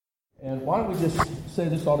And why don't we just say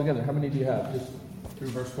this all together? How many do you have? Just through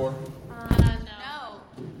verse 4? No.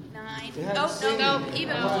 9. No,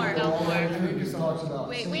 even more.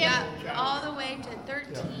 Wait, we have all the way to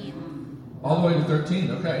 13. All the way to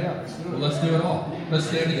 13, okay. Yeah, well, let's do it all. Let's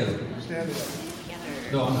stand together. Stand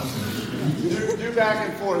together. No, I'm not standing. Do back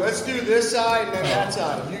and forth. Let's do this side and then that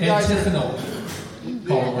side. You guys, Antiphonal.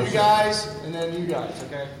 you guys, and then you guys,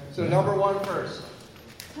 okay? So number 1 first.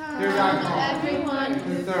 Come, everyone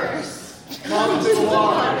who thirsts, Come to the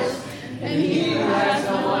waters. and he who has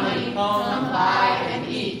no money, come buy and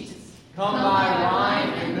eat. Come buy wine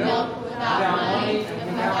and milk without money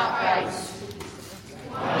and without price.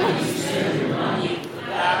 Why do you spend your money for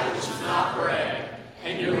that which is not bread,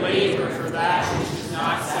 and your labor for that which is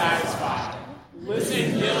not satisfied?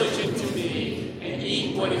 Listen diligent to me, and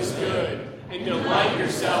eat what is good, and delight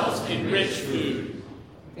yourselves in rich food.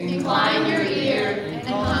 Incline your ear and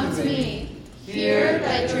come to me. Hear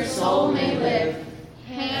that your soul may live.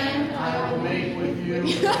 Hand I will make with you an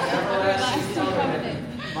everlasting covenant.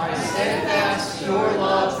 My steadfast, sure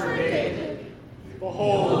love for David.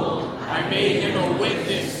 Behold, I made him a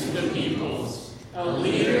witness to the peoples, a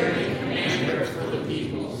leader and commander for the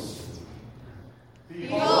peoples.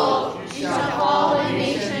 Behold, you shall call a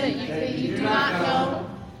nation that you do not know,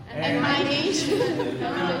 and my nation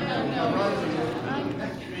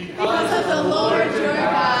because of the Lord your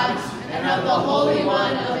God and of the Holy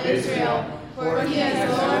One of Israel, for he has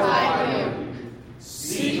glorified you.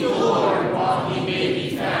 Seek the Lord while he may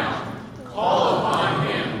be found. Call upon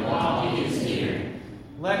him while he is near.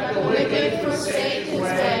 Let the wicked forsake his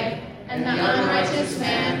way, and the unrighteous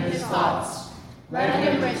man his thoughts. Let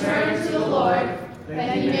him return to the Lord,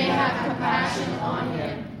 that he may have compassion on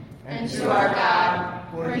him, and to our God,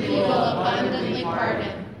 for he will abundantly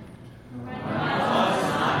pardon. My thoughts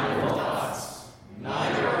are not your thoughts,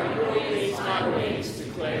 neither are your ways my ways,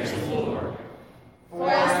 declares the Lord. For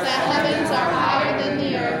as the heavens are higher than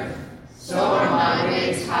the earth, so are my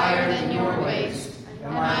ways higher than your ways,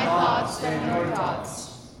 and my thoughts than your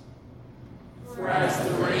thoughts. For as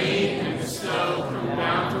the rain and the snow come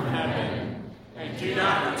down from heaven, and do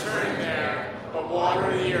not return there, but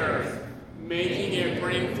water the earth, making it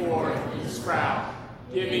bring forth and sprout,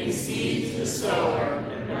 giving seed to the sower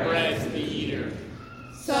and bread to the eater.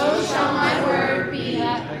 So shall my word be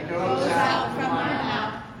that goes out from my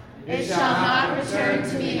mouth. It shall not return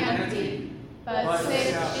to me empty, but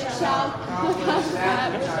it shall accomplish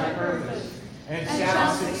that which I purpose, and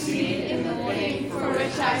shall succeed in the thing for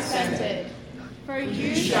which I sent it. For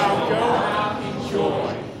you shall go out in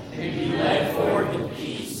joy and be led forth in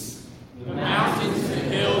peace. The mountains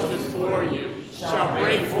and hills before you shall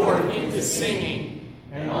break forth into singing,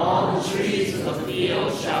 and all the trees of the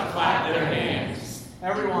field shall clap their hands.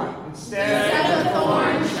 Everyone, instead of the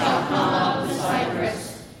thorn shall come up the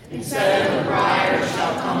cypress, instead of the briar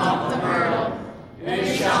shall come up the myrtle.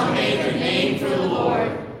 They shall make a name for the Lord,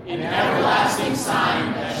 an everlasting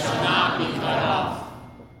sign that shall not be cut off.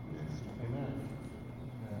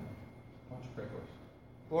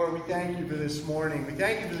 Lord, we thank you for this morning. We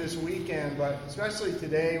thank you for this weekend, but especially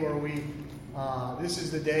today where this is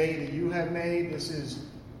the day that you have made. This is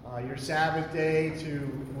your Sabbath day to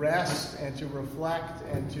rest and to reflect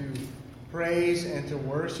and to praise and to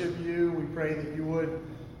worship you. We pray that you would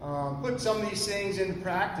put some of these things into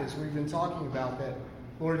practice. We've been talking about that.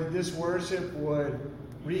 Lord, that this worship would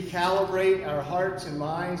recalibrate our hearts and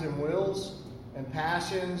minds and wills and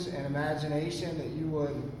passions and imagination, that you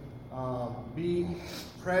would be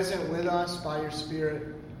present with us by your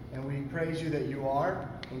Spirit, and we praise you that you are.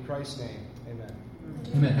 In Christ's name, amen.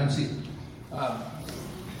 Amen. Have a seat.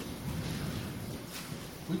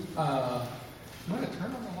 We want to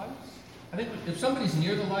turn on the lights? I think if somebody's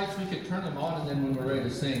near the lights, we could turn them on, and then when we're ready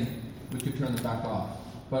to sing, we could turn them back off.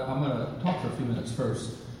 But I'm going to talk for a few minutes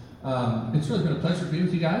first. It's really been a pleasure to be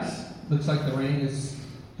with you guys. Looks like the rain is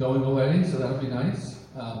going away, so that'll be nice.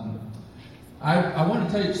 I want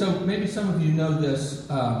to tell you, so maybe some of you know this,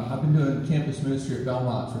 I've been doing campus ministry at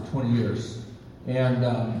Belmont for 20 years.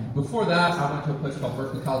 And before that, I went to a place called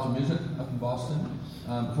Berklee College of Music up in Boston.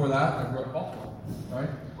 Before that, I grew up in Baltimore, right?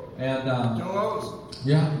 And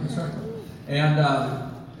yeah, that's right. And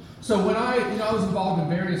so when I was involved in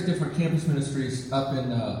various different campus ministries up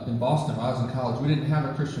in Boston when I was in college. We didn't have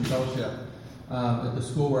a Christian fellowship at the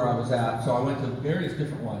school where I was at, so I went to various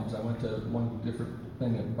different ones. I went to one different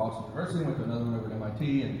thing at Boston University, went to another one over at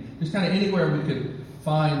MIT, and just kind of anywhere we could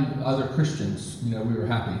find other Christians, we were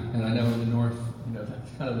happy. And I know in the North, that's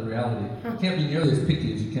kind of the reality. You can't be nearly as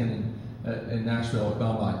picky as you can in Nashville at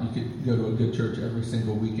Belmont. You could go to a good church every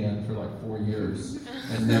single weekend for like 4 years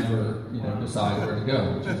and never, decide where to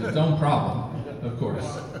go, which is its own problem. of course.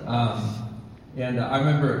 And I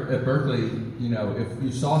remember at Berkeley, if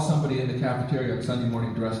you saw somebody in the cafeteria on Sunday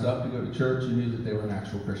morning dressed up to go to church, you knew that they were an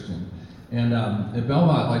actual Christian. And at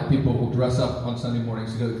Belmont, people will dress up on Sunday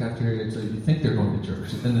mornings to go to the cafeteria so you think they're going to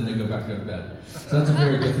church, and then they go back to bed. So that's a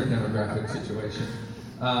very different demographic situation.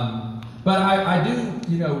 But I do,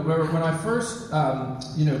 when I first,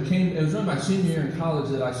 came, it was in my senior year in college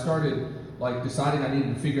that I started, deciding I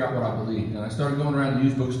needed to figure out what I believed. And I started going around to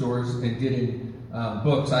used bookstores and getting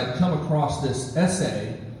books. I'd come across this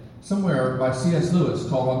essay somewhere by C.S. Lewis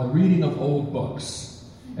called On the Reading of Old Books.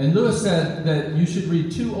 And Lewis said that you should read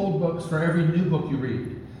 2 old books for every new book you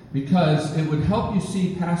read, because it would help you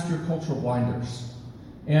see past your cultural blinders.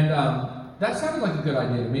 And that sounded like a good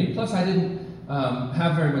idea to me. Plus, I didn't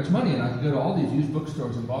have very much money, and I could go to all these used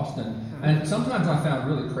bookstores in Boston. And sometimes I found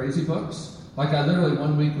really crazy books. I literally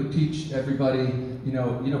one week would teach everybody,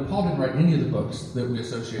 Paul didn't write any of the books that we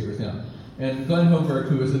associate with him. And Glenn Hoberg,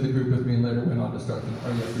 who was in the group with me and later went on to start the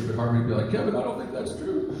RUF group at Harvard, would be like, Kevin, I don't think that's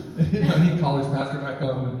true. He'd call his pastor back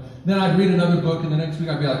home. And then I'd read another book, and the next week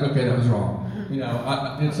I'd be like, okay, that was wrong.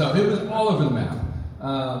 And so it was all over the map.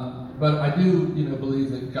 But I do, believe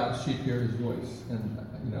that God's sheep hear his voice. And,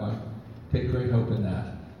 I take great hope in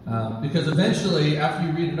that. Because eventually, after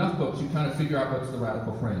you read enough books, you kind of figure out what's the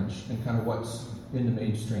radical fringe and kind of what's in the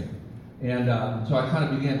mainstream. And so I kind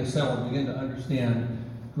of began to settle and begin to understand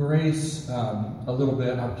grace a little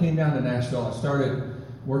bit. I came down to Nashville. I started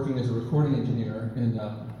working as a recording engineer in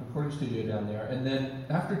a recording studio down there. And then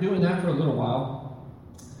after doing that for a little while,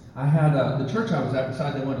 I had the church I was at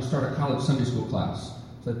decided they wanted to start a college Sunday school class.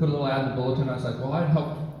 So I put a little ad in the bulletin. I was like, well, I'd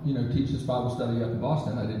help teach this Bible study up in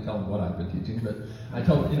Boston. I didn't tell them what I'd been teaching, but I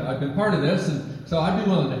told them, I've been part of this, and so I'd be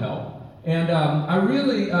willing to help. And I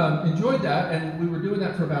really enjoyed that, and we were doing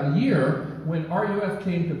that for about a year when RUF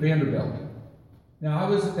came to Vanderbilt. Now, I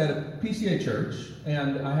was at a PCA church,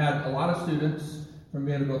 and I had a lot of students from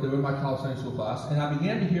Vanderbilt that were in my college Sunday school class, and I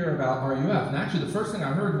began to hear about RUF. And actually, the first thing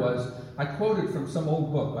I heard was, I quoted from some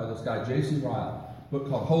old book by this guy, J.C. Ryle, a book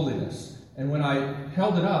called Holiness. And when I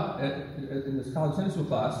held it up in this college Sunday school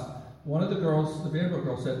class, one of the girls, the Vanderbilt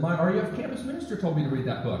girls, said, my RUF campus minister told me to read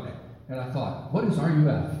that book. And I thought, what is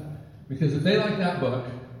RUF? Because if they like that book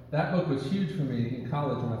was huge for me in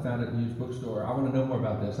college when I found it in a used bookstore. I want to know more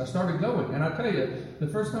about this. I started going, and I tell you, the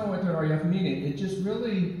first time I went to an RUF meeting, it just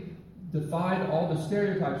really defied all the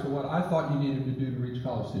stereotypes of what I thought you needed to do to reach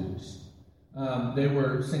college students. They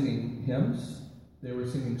were singing hymns, they were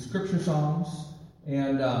singing scripture songs,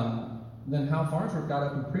 and then Hal Farnsworth got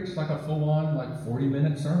up and preached a full-on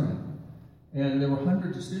 40-minute sermon. And there were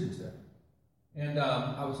hundreds of students there. And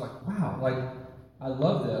I was like, wow, I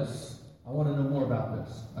love this. I want to know more about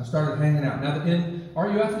this. I started hanging out. Now, in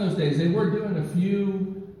RUF in those days, they were doing a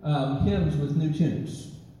few hymns with new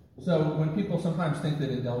tunes. So when people sometimes think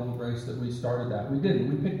that Indelible Grace, that we started that, we didn't.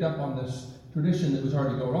 We picked up on this tradition that was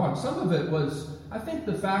already going on. Some of it was, I think,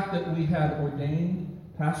 the fact that we had ordained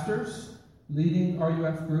pastors leading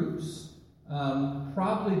RUF groups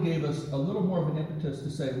probably gave us a little more of an impetus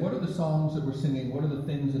to say, what are the songs that we're singing? What are the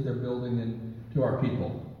things that they're building into our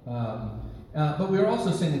people? But we were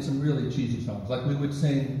also singing some really cheesy songs. We would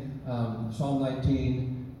sing Psalm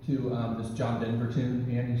 19 to this John Denver tune,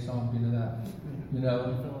 Annie's song, you know that?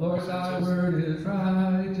 Lord, thy word is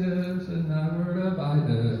righteous, and thy word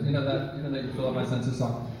abideth. That you fill up my senses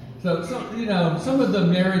song. So some of the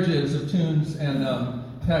marriages of tunes and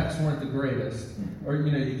texts weren't the greatest. Or,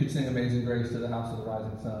 you could sing Amazing Grace to the House of the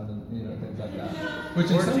Rising Sun and, things like that.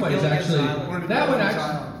 Which in some ways actually, that would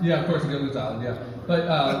actually, yeah, of course, Gilman's Island, yeah. But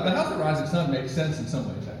the House of the Rising Sun makes sense in some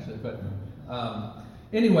ways, actually. But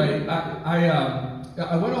anyway,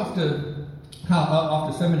 I went off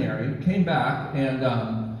to seminary, came back,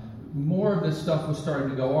 and more of this stuff was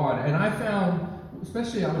starting to go on. And I found,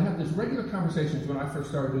 especially, I would have these regular conversations when I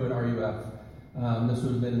first started doing RUF. This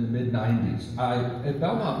would have been in the mid-90s. At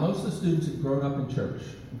Belmont, most of the students had grown up in church,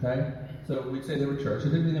 okay? So we'd say they were church.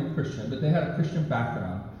 It didn't mean they were Christian, but they had a Christian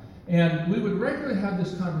background. And we would regularly have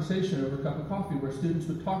this conversation over a cup of coffee where students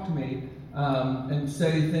would talk to me and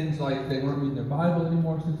say things like they weren't reading their Bible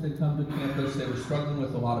anymore since they'd come to campus. They were struggling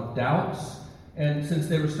with a lot of doubts. And since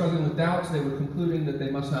they were struggling with doubts, they were concluding that they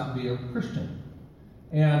must not be a Christian.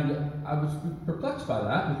 And I was perplexed by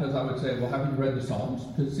that because I would say, well, haven't you read the Psalms?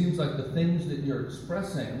 Because it seems like the things that you're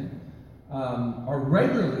expressing are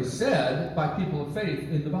regularly said by people of faith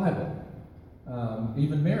in the Bible.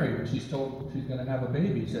 Even Mary, when she's told she's going to have a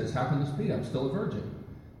baby, says, how can this be? I'm still a virgin.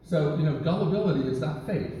 So, gullibility is not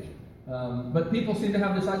faith. But people seem to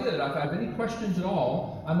have this idea that if I have any questions at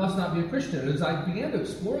all, I must not be a Christian. And as I began to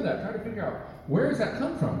explore that, try to figure out where does that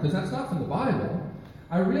come from? Because that's not from the Bible.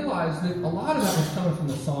 I realized that a lot of that was coming from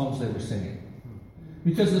the songs they were singing.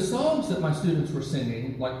 Because the songs that my students were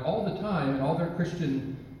singing, like all the time in all their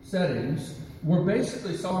Christian settings, were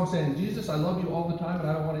basically songs saying, Jesus, I love you all the time, and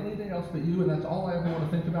I don't want anything else but you, and that's all I ever want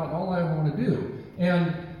to think about, and all I ever want to do.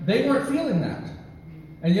 And they weren't feeling that.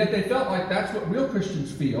 And yet they felt like that's what real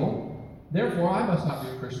Christians feel, therefore I must not be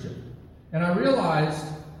a Christian. And I realized,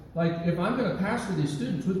 like, if I'm going to pastor these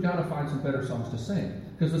students, we've got to find some better songs to sing.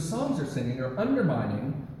 Because the songs they're singing are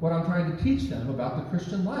undermining what I'm trying to teach them about the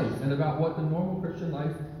Christian life and about what the normal Christian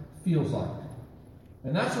life feels like.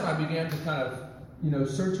 And that's when I began to kind of,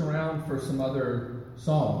 search around for some other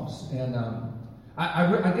songs. And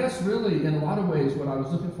I guess really, in a lot of ways, what I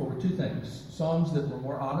was looking for were two things. Songs that were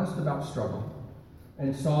more honest about struggle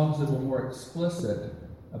and songs that were more explicit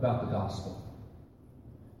about the gospel.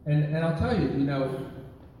 And I'll tell you,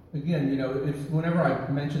 again, whenever I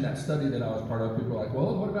mention that study that I was part of, people are like,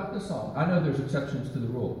 well, what about this song? I know there's exceptions to the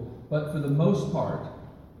rule. But for the most part,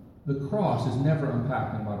 the cross is never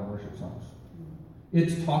unpacked in modern worship songs.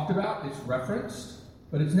 It's talked about, it's referenced,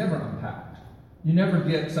 but it's never unpacked. You never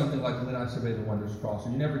get something like, when I survey the wondrous cross,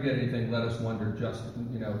 or you never get anything, let us wonder,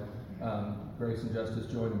 grace and justice,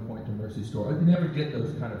 joy and point to mercy store. You never get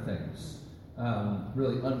those kind of things,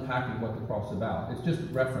 really unpacking what the cross is about. It's just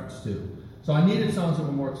reference to. So I needed songs that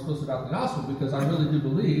were more explicit about the gospel, because I really do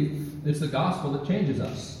believe it's the gospel that changes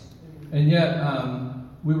us. And yet,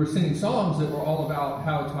 we were singing songs that were all about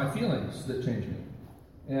how it's my feelings that change me.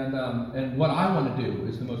 And what I want to do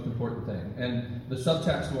is the most important thing. And the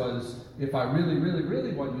subtext was, if I really, really,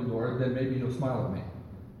 really want you, Lord, then maybe you'll smile at me.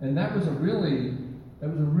 And that was a really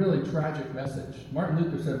tragic message. Martin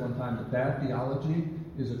Luther said one time that bad theology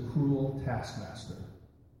is a cruel taskmaster.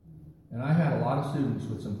 And I had a lot of students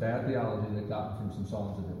with some bad theology that got from some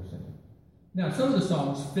songs that they were singing. Now, some of the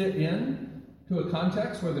songs fit in to a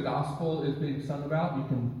context where the gospel is being sung about. You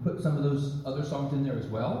can put some of those other songs in there as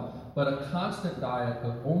well. But a constant diet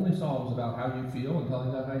of only songs about how you feel and telling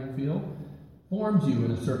about how you feel forms you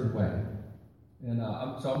in a certain way. And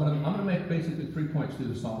so I'm going to make basically 3 points through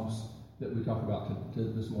the songs that we talk about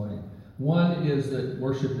this morning. One is that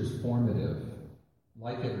worship is formative,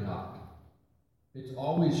 like it or not. It's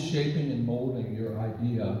always shaping and molding your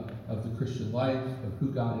idea of the Christian life, of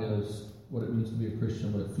who God is, what it means to be a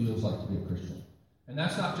Christian, what it feels like to be a Christian. And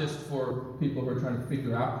that's not just for people who are trying to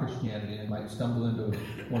figure out Christianity and might stumble into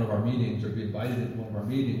one of our meetings or be invited into one of our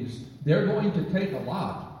meetings. They're going to take a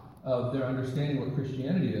lot of their understanding what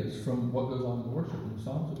Christianity is from what goes on in the worship and the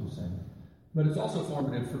songs that we sing. But it's also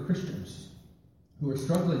formative for Christians who are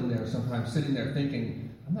struggling there, sometimes sitting there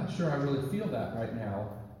thinking, I'm not sure I really feel that right now,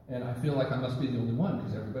 and I feel like I must be the only one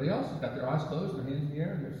because everybody else has got their eyes closed, their hands in the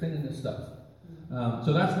air, and they're singing this stuff.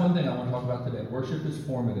 So that's one thing I want to talk about today. Worship is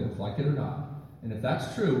formative, like it or not. And if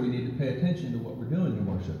that's true, we need to pay attention to what we're doing in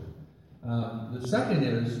worship. The second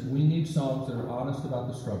is we need songs that are honest about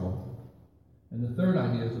the struggle. And the third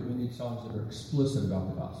idea is that we need songs that are explicit about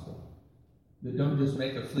the gospel, that don't just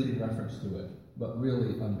make a fleeting reference to it, but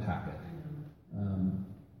really unpack it.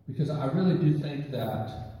 Because I really do think that,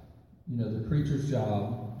 the preacher's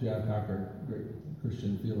job, J.I. Packer, great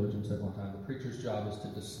Christian theologian, said one time, the preacher's job is to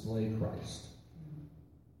display Christ,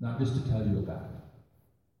 not just to tell you about it.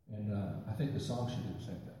 And I think the song should do the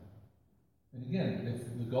same thing. And again,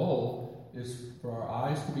 if the goal is for our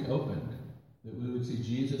eyes to be opened, that we would see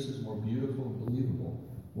Jesus as more beautiful and believable,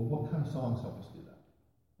 well, what kind of songs help us do that?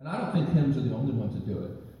 And I don't think hymns are the only ones that do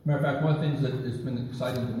it. Matter of fact, one of the things that has been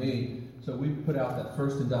exciting to me, so we put out that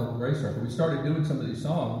first Indelible Grace record. We started doing some of these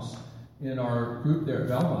songs in our group there at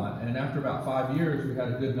Belmont, and after about 5 years, we had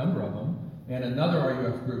a good number of them. And another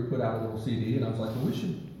RUF group put out a little CD, and I was like, well, we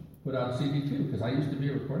should put out a CD too, because I used to be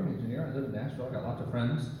a recording engineer. I live in Nashville. I got lots of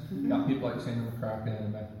friends. Got people like Sandra McCracken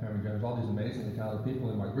and Matthew Perry Jones, all these amazingly talented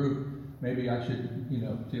people in my group. Maybe I should,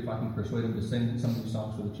 see if I can persuade them to sing some of these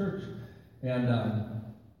songs for the church. And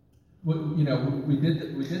we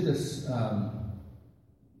did this,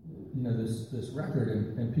 this record,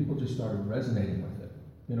 and people just started resonating with it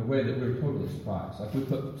in a way that we were totally surprised. Like, we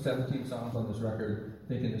put 17 songs on this record,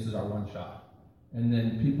 thinking this is our one shot, and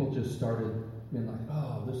then people just started being like,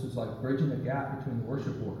 oh, this is like bridging the gap between the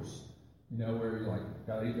worship wars, where you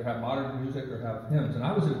got to either have modern music or have hymns. And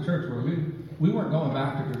I was at a church where we weren't going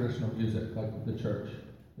back to traditional music like the church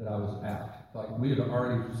that I was at. Like, we had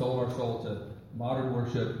already sold our soul to modern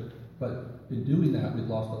worship, but in doing that, we'd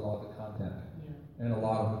lost a lot of the content and a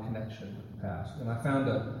lot of the connection with the past. And I found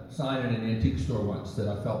a sign in an antique store once that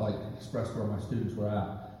I felt like expressed where my students were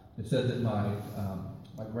at. It said that my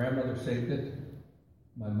grandmother saved it,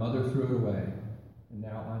 my mother threw it away, and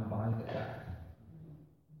now I'm buying it back.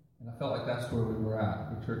 And I felt like that's where we were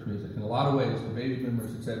at with church music. In a lot of ways, the baby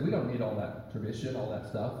boomers had said, we don't need all that tradition, all that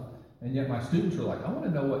stuff. And yet my students were like, I want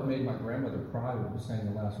to know what made my grandmother cry when we sang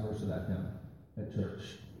the last verse of that hymn at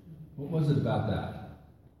church. What was it about that?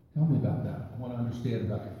 Tell me about that. I want to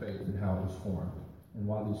understand about your faith and how it was formed and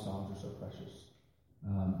why these songs are so precious.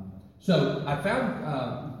 So I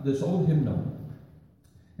found this old hymnal,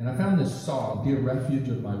 and I found this song, "Dear Refuge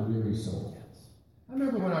of My Weary Soul." I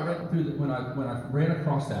remember when I read through when I ran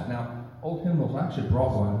across that. Now, old hymnals, I actually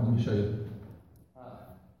brought one. Let me show you.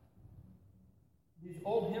 These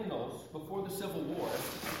old hymnals before the Civil War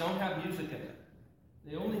don't have music in it.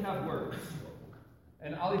 They only have words.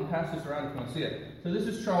 And I'll even pass this around if you want to see it. So this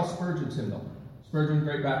is Charles Spurgeon's hymnal. Spurgeon,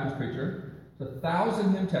 great Baptist preacher. There's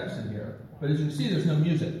 1,000 hymn texts in here. But as you can see, there's no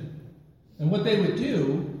music. And what they would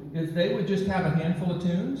do is they would just have a handful of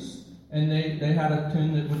tunes, and they had a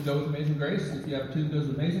tune that would go with Amazing Grace. If you have a tune that goes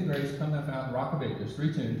with Amazing Grace, Come Thou Fount, and Rock of Ages,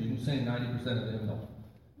 3 tunes, you can sing 90% of the hymnal.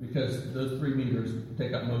 Because those 3 meters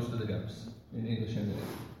take up most of the hymns in English hymnody.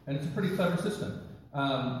 And it's a pretty clever system.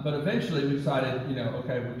 But eventually we decided,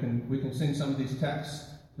 okay, we can sing some of these texts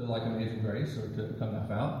to like Amazing Grace or to Come Thou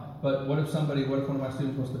Fount. But what if one of my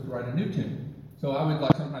students wants to write a new tune? So I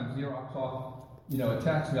would sometimes Xerox off, a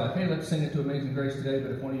text and be like, hey, let's sing it to Amazing Grace today,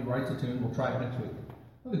 but if one of you writes a tune, we'll try it next week.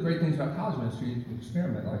 One of the great things about college ministry, you can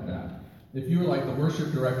experiment like that. If you were like the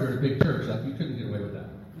worship director at a big church, you couldn't get away with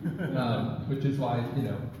that. Which is why,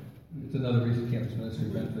 it's another reason campus ministry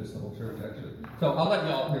benefits the whole church, actually. So I'll let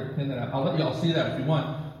y'all, pin that out. I'll let y'all see that if you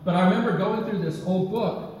want. But I remember going through this old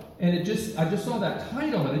book, and I just saw that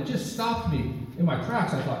title, and it just stopped me in my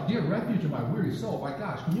tracks. I thought, Dear Refuge of My Weary Soul. My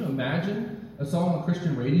gosh, can you imagine a song on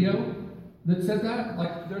Christian radio that said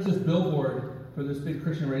that? There's this billboard for this big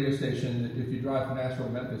Christian radio station that if you drive from Nashville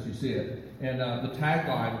to Memphis, you see it. And the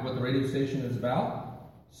tagline of what the radio station is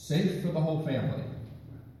about, safe for the whole family.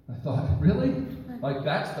 I thought, really?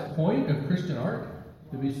 That's the point of Christian art?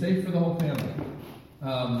 To be safe for the whole family.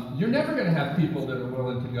 You're never going to have people that are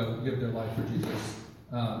willing to go give their life for Jesus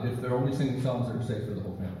if they're only singing songs that are safe for the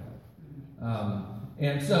whole family.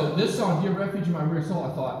 And so this song, Dear Refuge of My Weary Soul,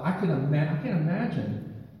 I thought, I can't imagine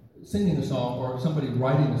singing a song or somebody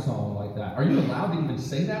writing a song like that. Are you allowed to even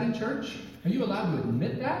say that in church? Are you allowed to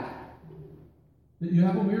admit that you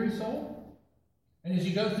have a weary soul? And as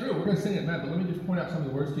you go through, we're going to sing it in a minute, but let me just point out some of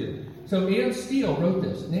the words to you. So Anne Steele wrote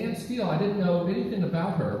this. And Anne Steele, I didn't know anything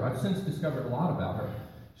about her. I've since discovered a lot about her.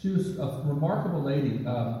 She was a remarkable lady,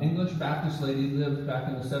 English Baptist lady, lived back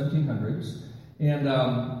in the 1700s, and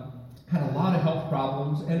had a lot of health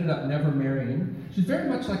problems, ended up never marrying. She's very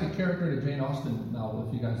much like a character in a Jane Austen novel,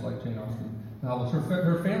 if you guys like Jane Austen novels.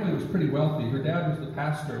 Her family was pretty wealthy. Her dad was the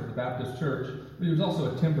pastor of the Baptist church, but he was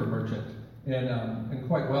also a timber merchant and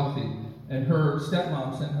quite wealthy. And her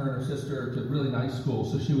stepmom sent her and her sister to really nice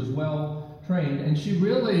schools, so she was well trained. And she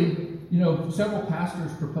really, several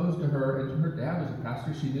pastors proposed to her, and her dad was a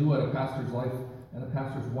pastor. She knew what a pastor's life and a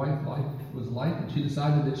pastor's wife was like, and she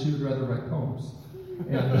decided that she would rather write poems.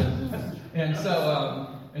 And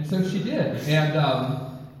so she did. And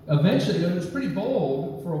eventually, it was pretty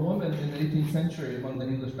bold for a woman in the 18th century among the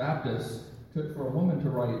English Baptists for a woman to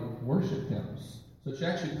write worship hymns. So she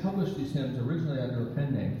actually published these hymns originally under a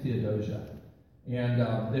pen name, Theodosia. And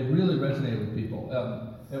they really resonated with people.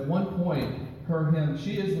 At one point, her hymn,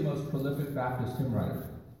 she is the most prolific Baptist hymn writer.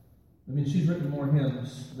 I mean, she's written more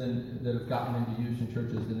hymns that have gotten into use in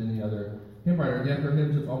churches than any other hymn writer. And yet her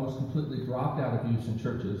hymns have almost completely dropped out of use in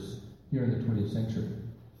churches here in the 20th century.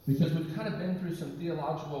 Because we've kind of been through some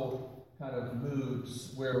theological kind of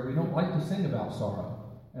moods where we don't like to sing about sorrow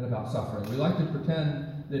and about suffering. We like to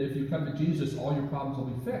pretend that if you come to Jesus, all your problems will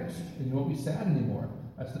be fixed and you won't be sad anymore.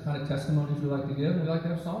 That's the kind of testimonies we like to give, and we like to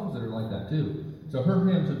have songs that are like that too. So her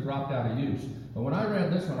hymns have dropped out of use. But when I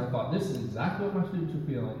read this one, I thought, this is exactly what my students are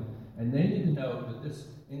feeling, and they need to know that this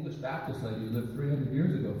English Baptist lady who lived 300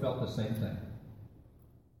 years ago felt the same thing.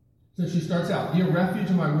 So she starts out, Dear Refuge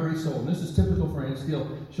of My Weary Soul. And this is typical for Anne Steele.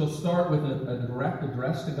 She'll start with a direct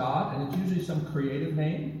address to God, and it's usually some creative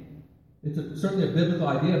name. It's certainly a biblical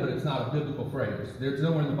idea, but it's not a biblical phrase. There's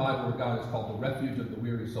nowhere in the Bible where God is called the refuge of the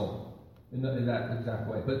weary soul in that exact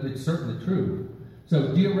way, but it's certainly true.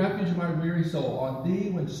 So, Dear Refuge of My Weary Soul, on thee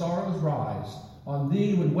when sorrows rise, on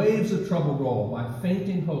thee when waves of trouble roll, my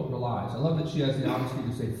fainting hope relies. I love that she has the honesty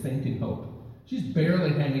to say fainting hope. She's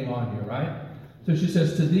barely hanging on here, right? So she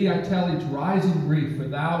says, To thee I tell each rising grief, for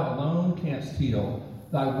thou alone canst heal.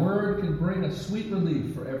 Thy word can bring a sweet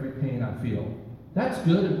relief for every pain I feel. That's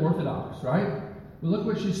good and orthodox, right? But look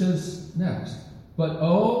what she says next. But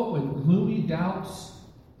oh, when gloomy doubts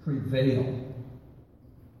prevail.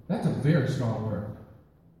 That's a very strong word.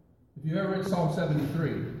 If you ever read Psalm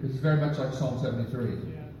 73, this is very much like Psalm 73.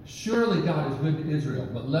 Surely God is good to Israel,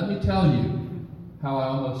 but let me tell you how I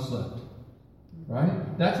almost slipped.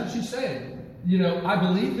 Right? That's what she's saying. I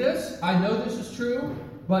believe this, I know this is true,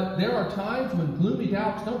 but there are times when gloomy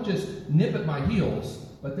doubts don't just nip at my heels,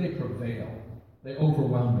 but they prevail. They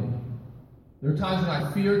overwhelm me. There are times when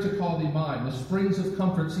I fear to call thee mine. The springs of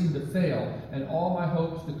comfort seem to fail, and all my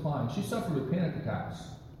hopes decline. She suffered with panic attacks.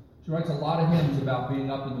 She writes a lot of hymns about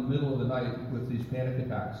being up in the middle of the night with these panic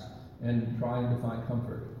attacks and trying to find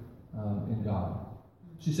comfort in God.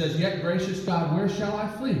 She says, "Yet, gracious God, where shall I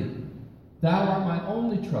flee? Thou art my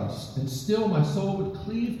only trust, and still my soul would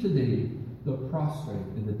cleave to thee, though prostrate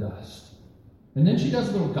in the dust." And then she does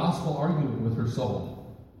a little gospel arguing with her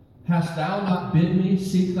soul. "Hast thou not bid me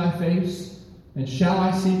seek thy face? And shall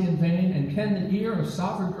I seek in vain? And can the ear of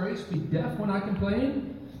sovereign grace be deaf when I complain?"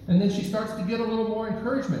 And then she starts to get a little more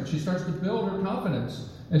encouragement. She starts to build her confidence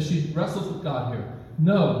as she wrestles with God here.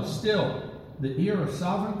 "No, still, the ear of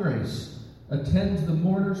sovereign grace attends the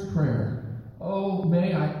mourner's prayer. Oh,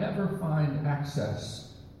 may I ever find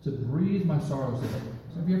access to breathe my sorrows in."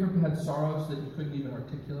 So have you ever had sorrows that you couldn't even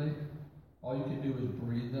articulate? All you could do is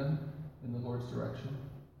breathe them in the Lord's direction.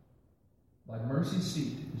 "Thy mercy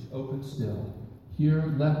seat is open still. Here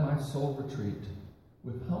let my soul retreat.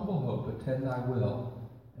 With humble hope attend thy will,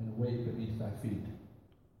 and wait beneath thy feet."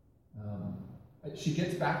 She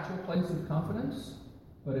gets back to a place of confidence,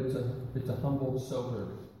 but it's a humble, sober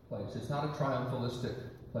place. It's not a triumphalistic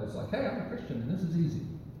place like, "Hey, I'm a Christian, and this is easy."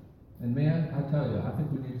 And man, I tell you, I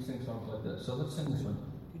think we need to sing songs like this. So let's sing this one.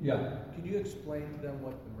 Could you explain to them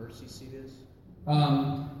what the mercy seat is?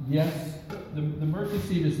 Yes. The mercy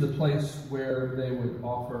seat is the place where they would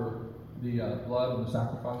offer the blood and the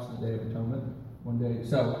sacrifice on the Day of Atonement one day.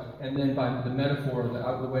 So, and then by the metaphor,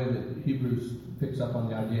 the way that Hebrews picks up on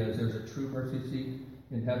the idea is there's a true mercy seat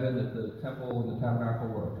in heaven, that the temple and the tabernacle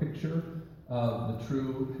were a picture of the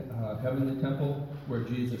true heavenly temple where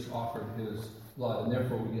Jesus offered his blood, and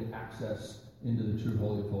therefore we get access into the true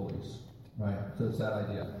Holy of Holies. Right? So it's that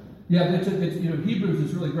idea. Yeah, it's Hebrews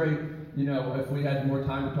is really great. If we had more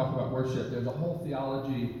time to talk about worship, there's a whole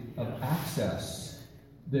theology of access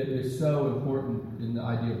that is so important in the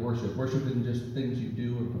idea of worship. Worship isn't just things you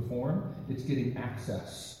do or perform, it's getting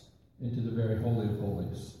access into the very Holy of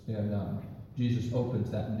Holies. And Jesus opens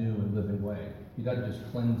that new and living way. He doesn't just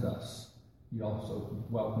cleanse us, he also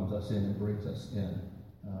welcomes us in and brings us in.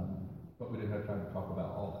 But we didn't have time to talk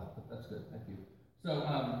about all that, but that's good. Thank you. So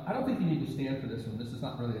I don't think you need to stand for this one. This is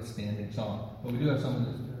not really a standing song, but we do have someone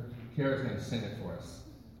that Kara's going to sing it for us,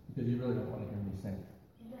 because you really don't want to hear me sing.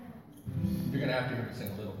 You're going to have to hear me sing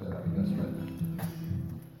a little bit, I guess. But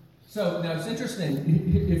so now it's interesting.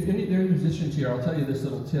 If there are musicians here, I'll tell you this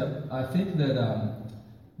little tip. I think that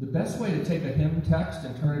the best way to take a hymn text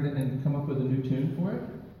and turn it and come up with a new tune for it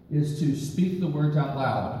is to speak the words out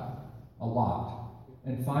loud a lot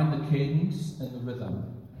and find the cadence and the rhythm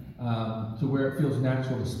to where it feels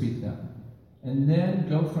natural to speak them. And then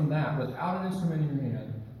go from that without an instrument in your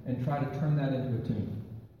hand and try to turn that into a tune.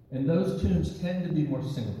 And those tunes tend to be more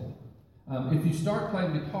singable. If you start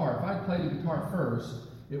playing guitar, if I played the guitar first,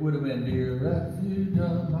 it would have been, "Dear refuge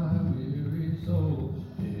of my weary soul,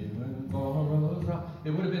 even sorrows rise."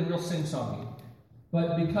 It would have been real sing-songy.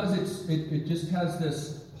 But because it just has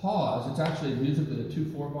this pause, it's actually music with a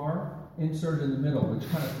 2/4 bar inserted in the middle, which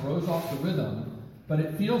kind of throws off the rhythm. But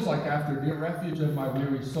it feels like after "Dear refuge of my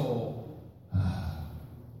weary soul,"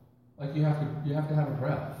 like you have to have a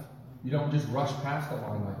breath. You don't just rush past a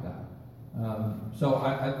line like that. So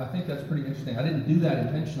I think that's pretty interesting. I didn't do that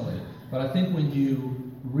intentionally, but I think when you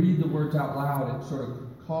read the words out loud, it sort of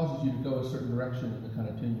causes you to go a certain direction in the kind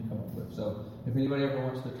of tune you come up with. So if anybody ever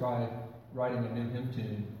wants to try writing a new hymn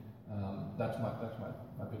tune, that's my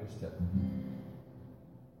biggest tip.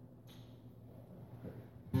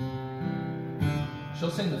 She'll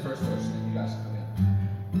sing the first verse, and then you guys come in.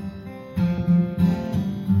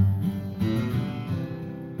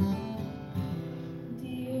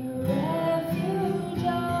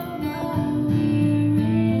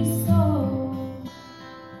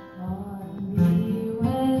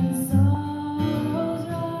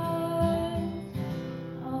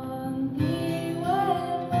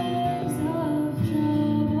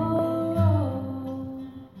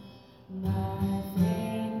 My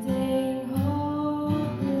fainting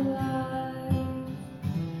hope relies.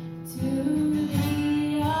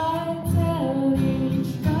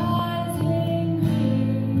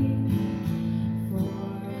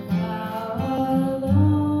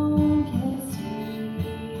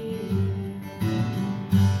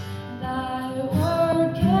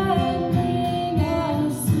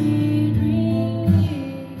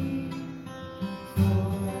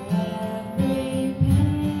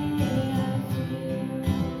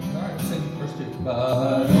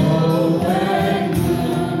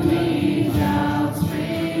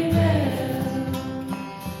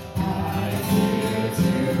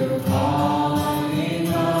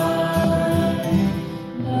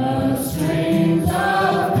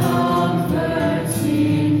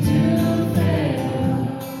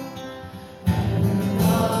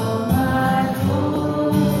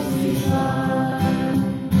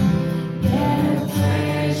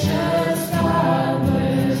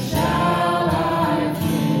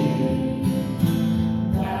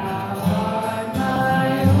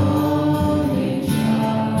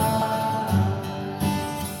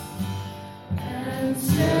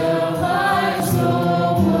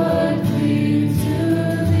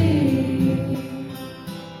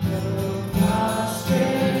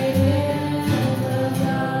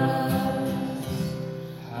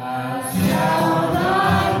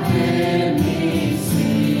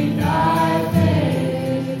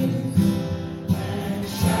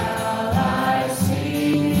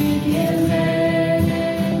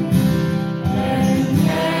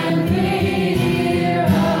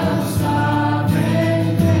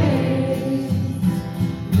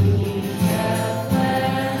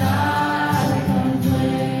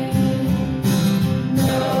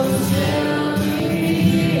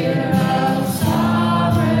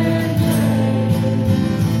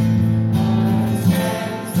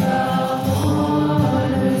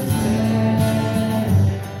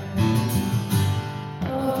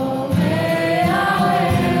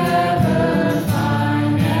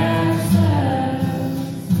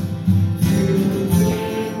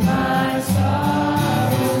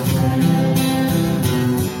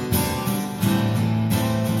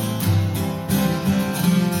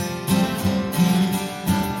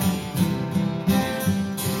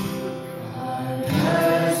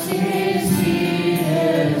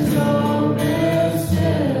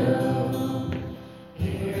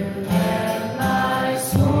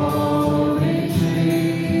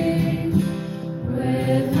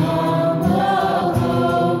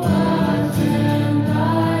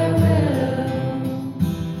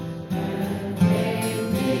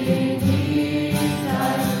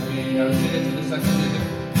 second digit.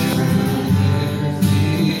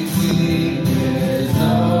 Is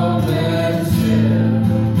open still.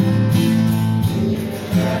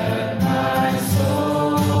 Let my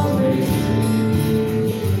soul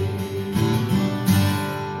retreat.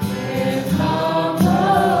 With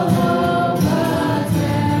humble hope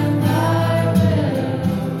attend thy will.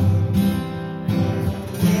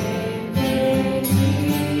 Make me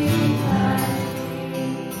happy.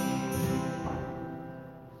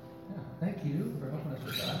 Yeah, thank you for helping us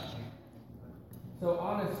with that. So,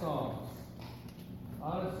 honest songs,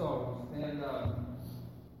 and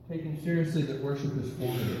taking seriously that worship is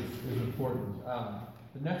formative, is important.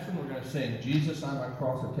 The next one we're going to sing, Jesus, I my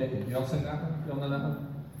cross have taken. Do y'all sing that one? Y'all know that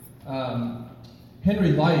one?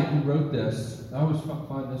 Henry Light, who wrote this, I always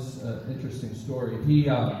find this interesting story.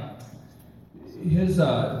 His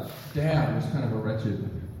dad was kind of a wretched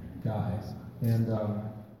guy, and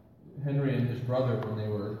Henry and his brother, when they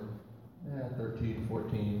were 13,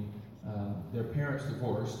 14, their parents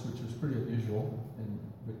divorced, which was pretty unusual in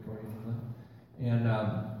Victorian England. And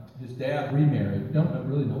his dad remarried. Don't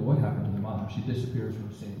really know what happened to the mom. She disappears from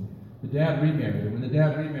the scene. The dad remarried. And when the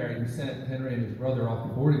dad remarried, he sent Henry and his brother off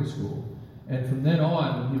to boarding school. And from then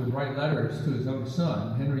on, when he would write letters to his own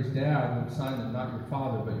son, Henry's dad would sign them, not your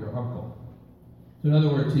father, but your uncle. So in other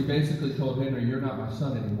words, he basically told Henry, you're not my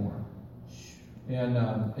son anymore.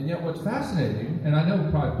 And yet what's fascinating, and I know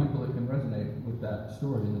probably people that can resonate with that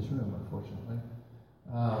story in this room, unfortunately.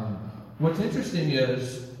 What's interesting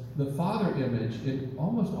is the father image in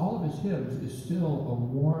almost all of his hymns is still a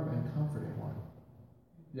warm and comforting one.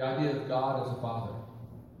 The idea of God as a father.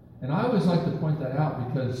 And I always like to point that out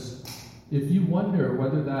because if you wonder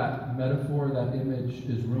whether that metaphor, that image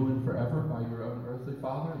is ruined forever by your own earthly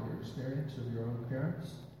father, your experience of your own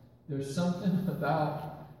parents, there's something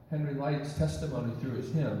about Henry Light's testimony through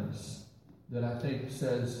his hymns that I think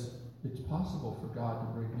says it's possible for God to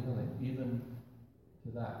bring healing even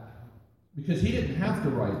to that. Because he didn't have to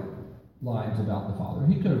write lines about the Father.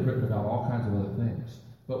 He could have written about all kinds of other things.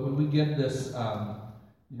 But when we get this,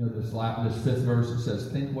 this fifth verse, it says,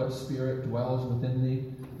 think what spirit dwells within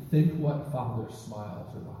thee, think what Father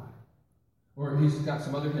smiles are by. Or he's got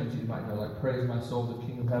some other hymns you might know, like Praise My Soul, the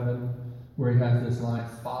King of Heaven, where he has this line,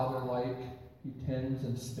 Father-like, he tends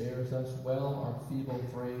and spares us well, our feeble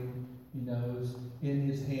frame he knows. In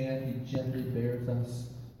his hand he gently bears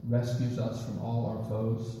us, rescues us from all our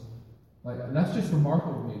foes. And that's just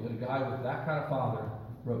remarkable to me that a guy with that kind of father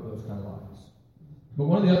wrote those kind of lines. But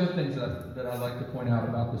one of the other things that I like to point out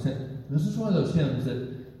about this hymn, this is one of those hymns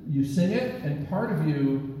that you sing it, and part of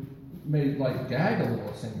you may gag a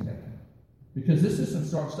little singing it. Because this is some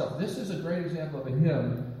strong stuff. This is a great example of a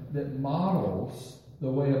hymn that models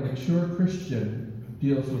the way a mature Christian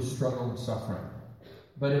deals with struggle and suffering.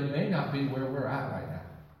 But it may not be where we're at right now.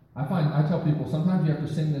 I tell people, sometimes you have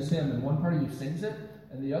to sing this hymn, and one part of you sings it,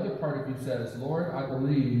 and the other part of you says, Lord, I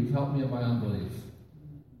believe, help me in my unbelief.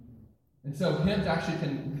 And so hymns actually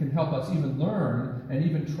can help us even learn and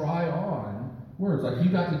even try on words. Like you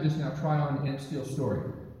got to just now try on Aunt Steele's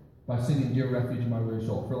story by singing Dear Refuge of My Weary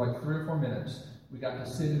Soul. For 3 or 4 minutes, we got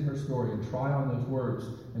to sit in her story and try on those words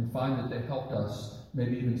and find that they helped us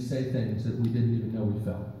maybe even say things that we didn't even know we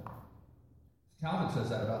felt. Calvin says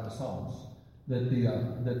that about the Psalms, that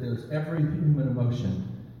there's every human emotion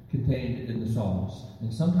contained in the Psalms.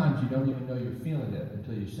 And sometimes you don't even know you're feeling it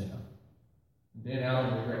until you sing them. Dan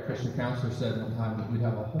Allen, the great Christian counselor, said one time that we'd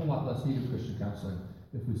have a whole lot less need of Christian counseling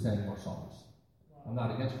if we sang more songs. I'm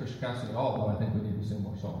not against Christian counseling at all, but I think we need to sing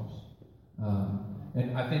more songs.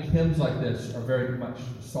 And I think hymns like this are very much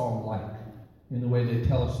psalm-like in the way they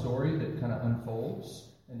tell a story that kind of unfolds,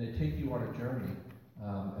 and they take you on a journey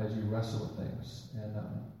as you wrestle with things. And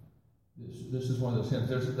this is one of those hymns.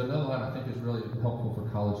 There's another line I think is really helpful for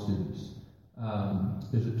college students.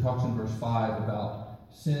 It talks in verse 5 about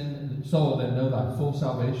sin, soul, that know thy full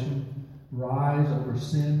salvation, rise over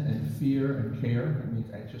sin and fear and care. It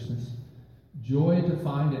means anxiousness. Joy to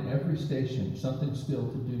find in every station, something still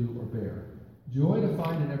to do or bear. Joy to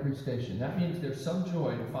find in every station. That means there's some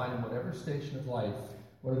joy to find in whatever station of life,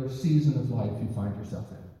 whatever season of life you find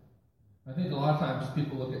yourself in. I think a lot of times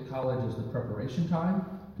people look at college as the preparation time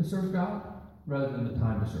to serve God rather than the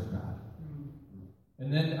time to serve God.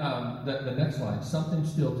 And then the next line, something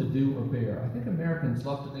still to do or bear. I think Americans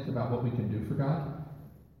love to think about what we can do for God,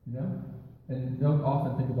 and don't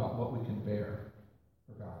often think about what we can bear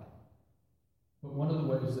for God. But one of the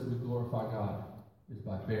ways that we glorify God is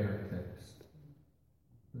by bearing things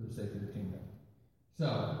for the sake of the kingdom.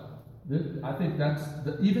 So, I think that's,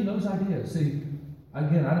 even those ideas. See,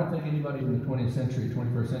 again, I don't think anybody in the 20th century,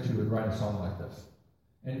 21st century would write a song like this.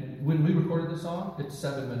 And when we recorded this song, it's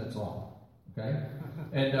 7 minutes long. Okay?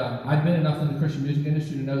 And I've been enough in the Christian music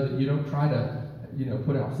industry to know that you don't try to,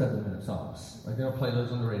 put out 7-minute songs. Like, they don't play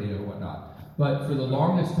those on the radio or whatnot. But for the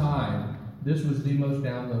longest time, this was the most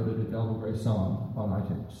downloaded Indelible Grace song on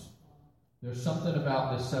iTunes. There's something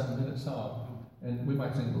about this 7-minute song, and we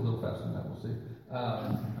might sing it a little faster than that, we'll see,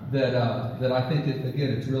 that I think,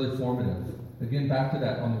 it's really formative. Again, back to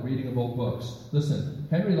that on the reading of old books. Listen,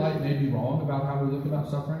 Henry Light may be wrong about how we think about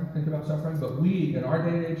suffering, but we, in our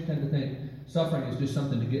day and age, tend to think suffering is just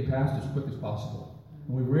something to get past as quick as possible.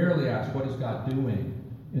 And we rarely ask, what is God doing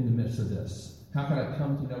in the midst of this? How can I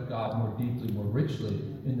come to know God more deeply, more richly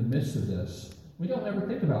in the midst of this? We don't ever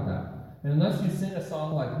think about that. And unless you sing a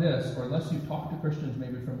song like this, or unless you talk to Christians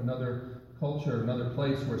maybe from another culture, another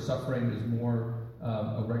place where suffering is more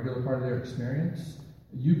a regular part of their experience,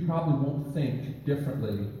 you probably won't think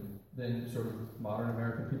differently than sort of modern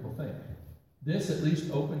American people think. This at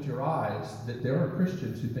least opens your eyes that there are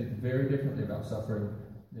Christians who think very differently about suffering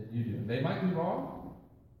than you do. They might be wrong,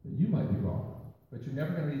 but you might be wrong. But you're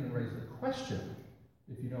never going to even raise the question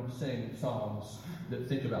if you don't sing songs that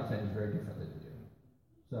think about things very differently than you.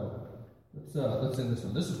 So let's sing this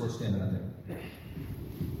one. This is worth standing, I think.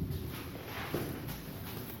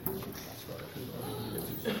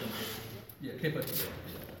 Yeah, keep it.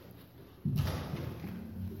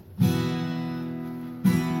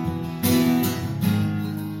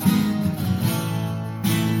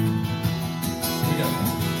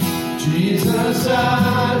 Jesus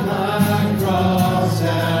at my cross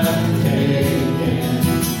and taken,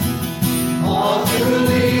 all to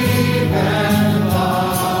leave and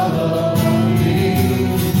follow me.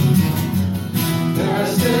 There are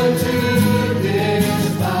still to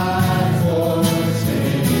despise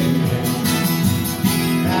forsaken.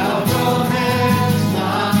 Now from hence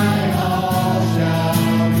my all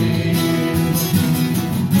shall be.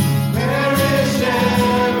 Perish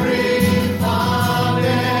every fond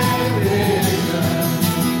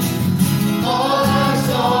all our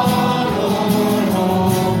sorrow or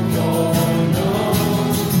hope, no.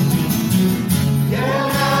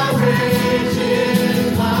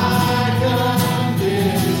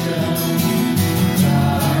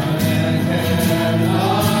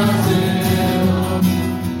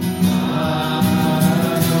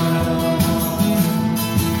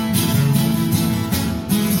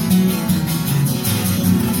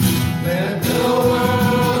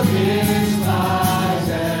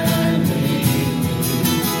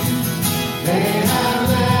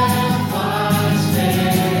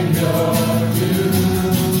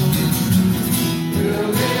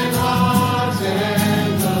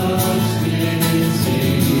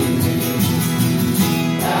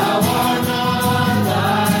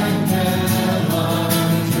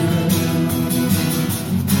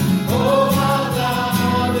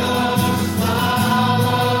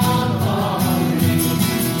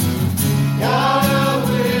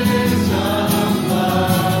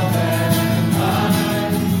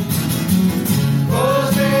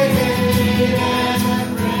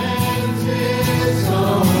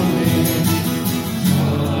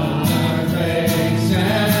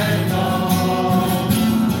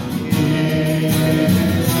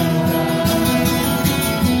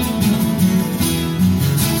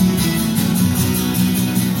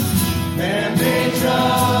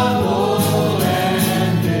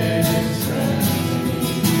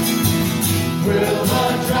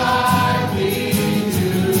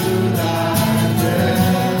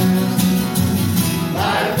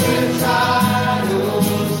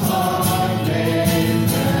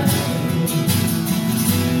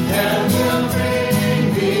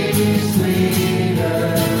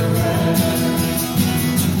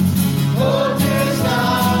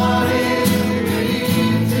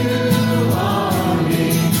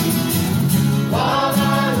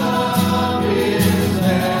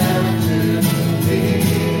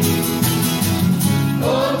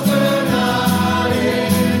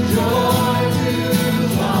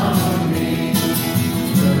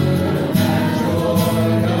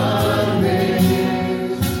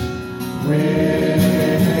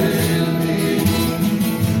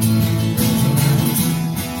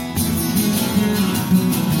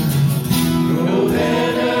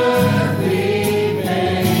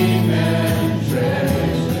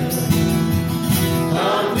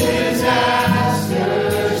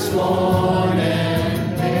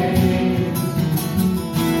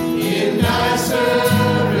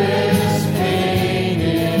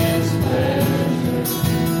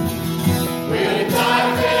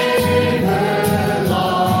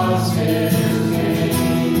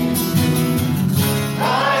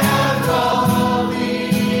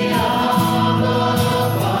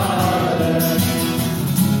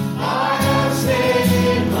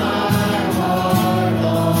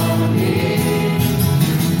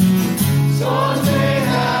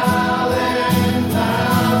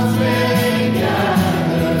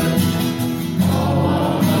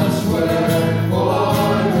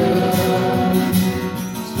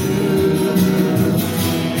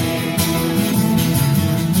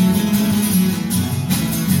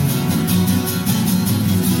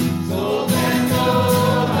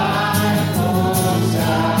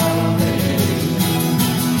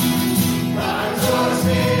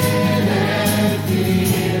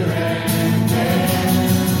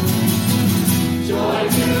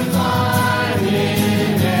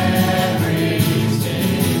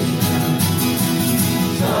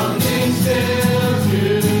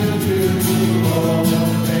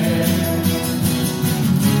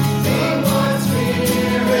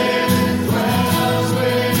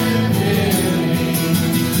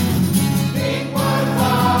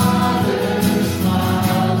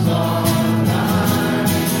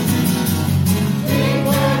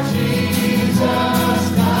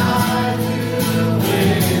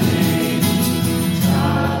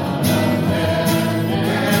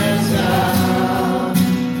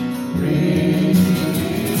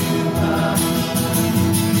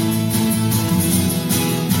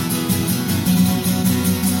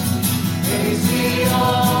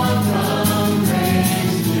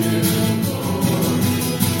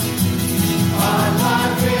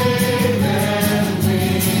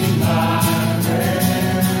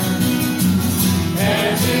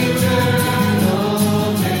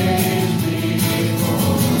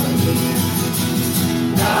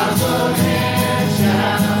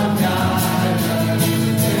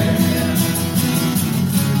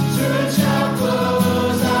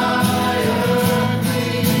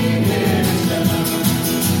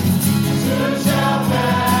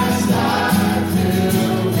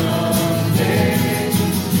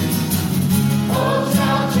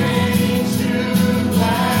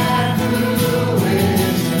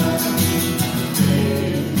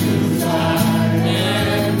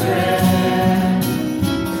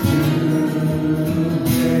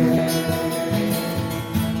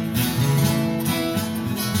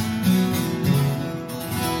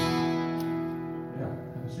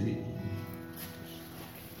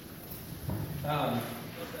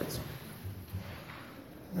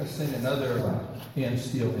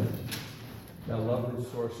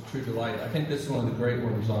 True delight. I think this is one of the great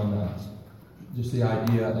ones on just the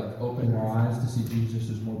idea of opening our eyes to see Jesus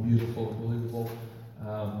as more beautiful and believable.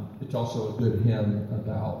 It's also a good hymn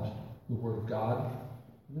about the Word of God.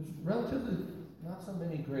 There's relatively not so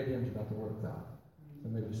many great hymns about the Word of God. So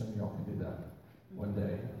maybe some of y'all can do that one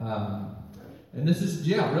day. And this is,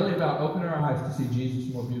 really about opening our eyes to see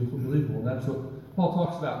Jesus more beautiful and believable. And that's what Paul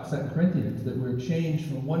talks about in 2 Corinthians, that we're changed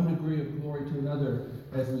from one degree of glory to another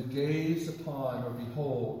as we gaze upon or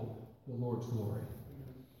behold the Lord's glory.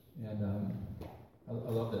 And I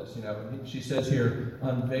love this. She says here,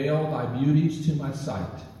 unveil thy beauties to my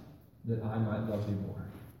sight, that I might love thee more.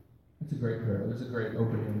 That's a great prayer. That's a great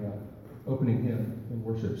opening hymn in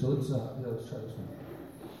worship. So let's try this one.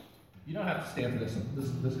 You don't have to stand for this one.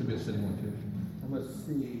 This could be a sitting one too. I'm going to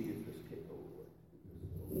see if this cable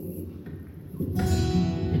will work.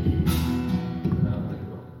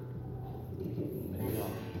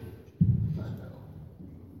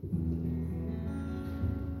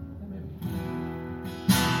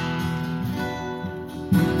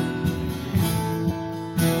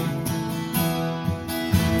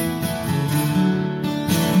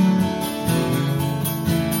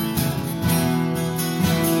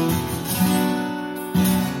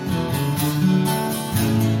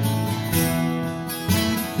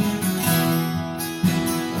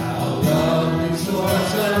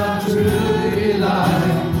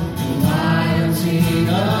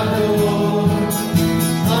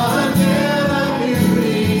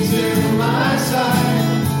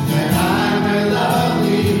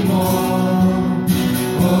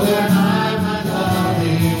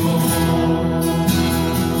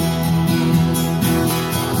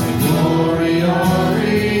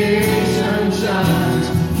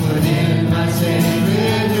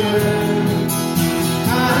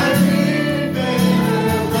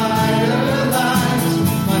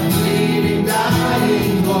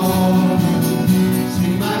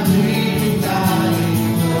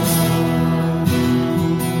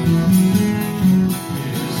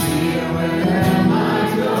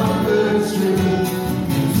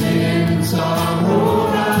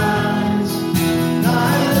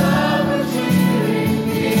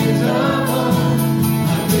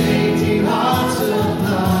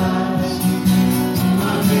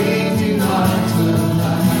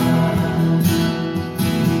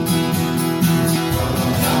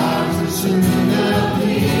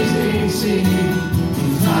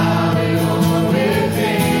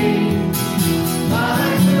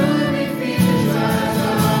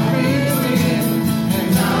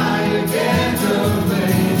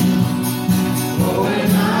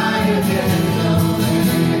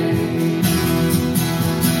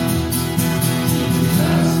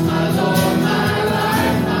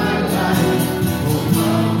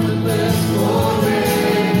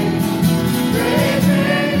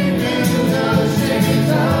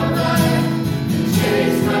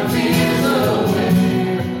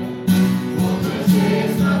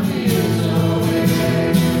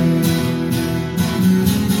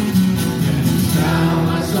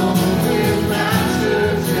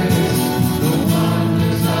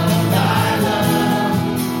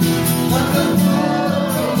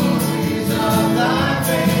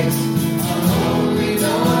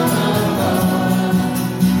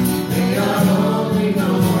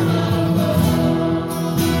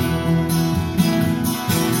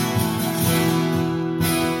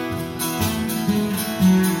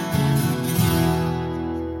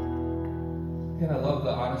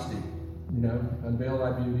 Unveil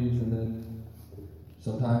thy beauties, and then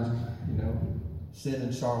sometimes, sin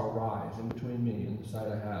and sorrow rise in between me and the sight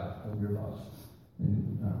I have of your love.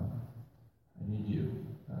 And I need you.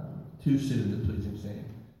 Too soon the pleasing saying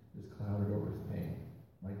is clouded over with pain.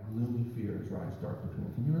 My gloomy fears rise dark between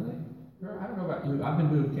me. Can you relate? I don't know about you. I've been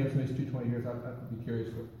doing Cancer Ministry 20 years. I'd be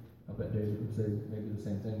curious what I bet David would say maybe the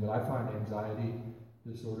same thing. But I find anxiety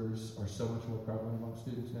disorders are so much more prevalent among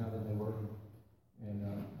students now than they were, and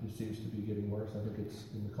it seems to be getting worse. I think it's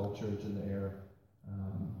in the culture, it's in the air,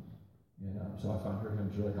 so I find her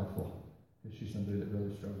hymns really helpful, because she's somebody that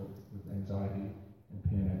really struggled with anxiety and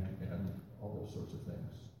panic and all those sorts of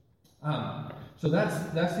things. So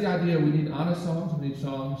that's the idea. We need honest songs. We need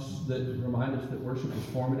songs that remind us that worship is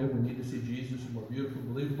formative. We need to see Jesus more beautiful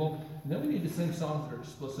and believable. And then we need to sing songs that are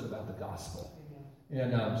explicit about the gospel.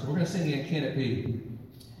 And so we're going to sing And Can It Be?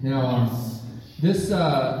 Now, this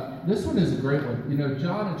one is a great one. You know,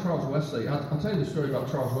 John and Charles Wesley, I'll tell you the story about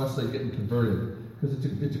Charles Wesley getting converted, because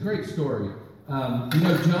it's a great story. You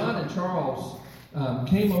know, John and Charles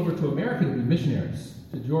came over to America to be missionaries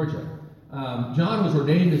to Georgia. John was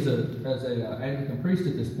ordained as an Anglican priest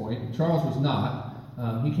at this point. Charles was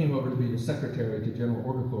not. He came over to be the secretary to General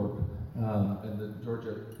Orgethorpe in the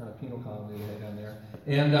Georgia kind of penal colony they had down there.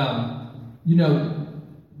 And you know,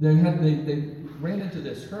 they ran into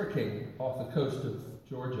this hurricane off the coast of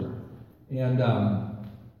Georgia, and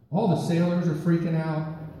all the sailors are freaking out.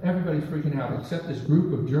 Everybody's freaking out except this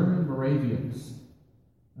group of German Moravians.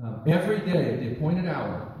 Every day at the appointed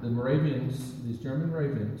hour, the Moravians, these German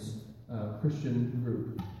Moravians, Christian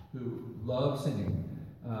group who love singing,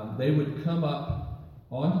 they would come up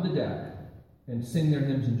onto the deck and sing their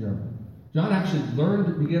hymns in German. John actually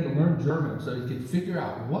began to learn German so he could figure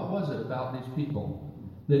out what was it about these people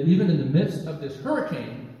that even in the midst of this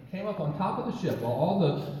hurricane came up on top of the ship while all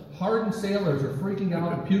the hardened sailors are freaking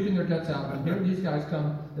out and puking their guts out, and here these guys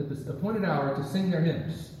come at this appointed hour to sing their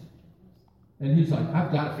hymns. And he's like,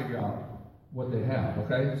 I've got to figure out what they have,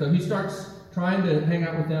 okay? So he starts trying to hang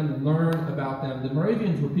out with them and learn about them. The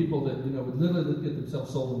Moravians were people that, you know, would literally get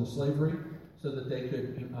themselves sold into slavery so that they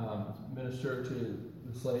could minister to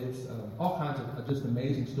the slaves. All kinds of just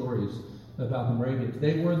amazing stories about the Moravians.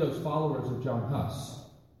 They were those followers of John Huss,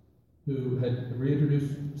 who had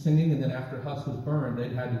reintroduced singing, and then after Huss was burned,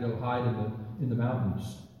 they'd had to go hide in the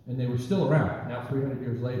mountains. And they were still around. Now, 300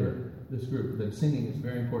 years later, this group, that singing is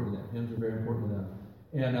very important to them. Hymns are very important to them.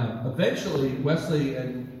 And eventually, Wesley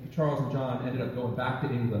and Charles and John ended up going back to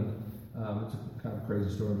England. It's a kind of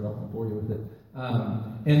crazy story, but I won't bore you with it.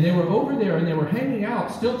 And they were over there, and they were hanging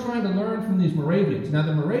out, still trying to learn from these Moravians. Now,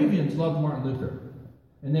 the Moravians loved Martin Luther,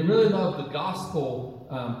 and they really loved the gospel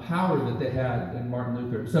power that they had in Martin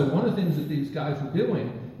Luther. So one of the things that these guys were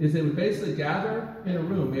doing is they would basically gather in a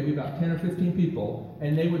room, maybe about 10 or 15 people,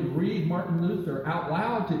 and they would read Martin Luther out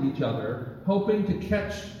loud to each other, hoping to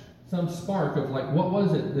catch some spark of, like, what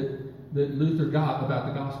was it that Luther got about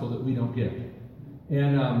the gospel that we don't get.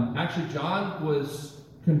 And actually, John was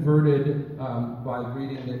converted by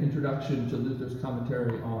reading the introduction to Luther's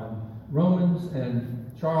commentary on Romans,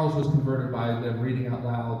 and Charles was converted by them reading out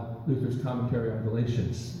loud Luther's commentary on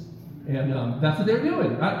Galatians. And that's what they're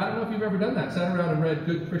doing. I don't know if you've ever done that. Sat around and read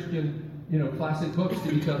good Christian, classic books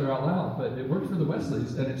to each other out loud. But it worked for the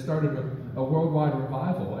Wesleys, and it started a worldwide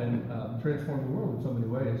revival and transformed the world in so many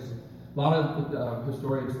ways. A lot of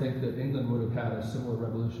historians think that England would have had a similar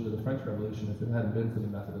revolution to the French Revolution if it hadn't been for the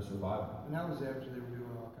Methodist revival. And that was after they were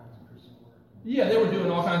doing all kinds of Christian work. Yeah, they were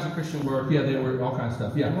doing all kinds of Christian work. Yeah, they were all kinds of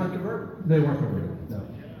stuff. Yeah, They weren't converted. They weren't converted.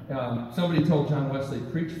 No. Somebody told John Wesley,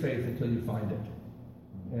 "Preach faith until you find it."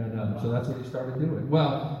 And so that's what he started doing.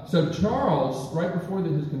 Well, so Charles, right before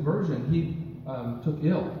his conversion, he took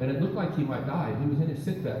ill, and it looked like he might die. He was in his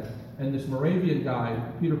sickbed, and this Moravian guy,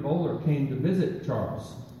 Peter Böhler, came to visit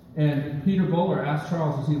Charles. And Peter Böhler asked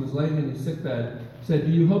Charles as he was laying in his sickbed, said,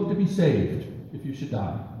 "Do you hope to be saved if you should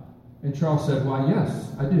die?" And Charles said, "Why,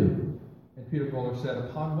 yes, I do." And Peter Böhler said,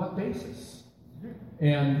 "Upon what basis?"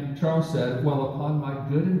 And Charles said, "Well, upon my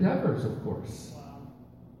good endeavors, of course.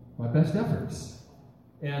 My best efforts."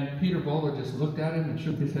 And Peter Böhler just looked at him and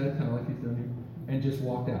shook his head, kind of like he's doing here, and just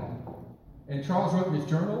walked out. And Charles wrote in his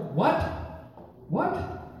journal, "What?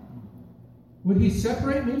 Would he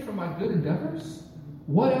separate me from my good endeavors?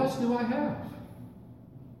 What else do I have?"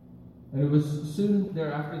 And it was soon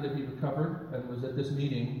thereafter that he recovered and was at this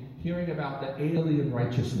meeting hearing about the alien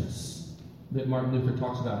righteousness that Martin Luther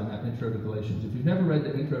talks about in that intro to Galatians. If you've never read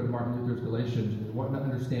the intro to Martin Luther's Galatians and you want to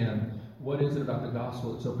understand what is it about the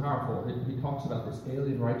gospel that's so powerful, he talks about this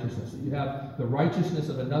alien righteousness, that you have the righteousness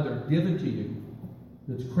of another given to you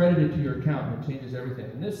that's credited to your account and it changes everything.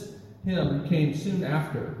 And this hymn came soon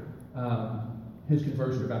after his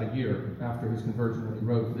conversion, about a year after his conversion when he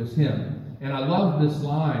wrote this hymn. And I love this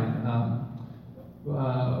line,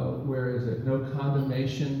 where is it? No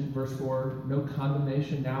condemnation, verse 4, no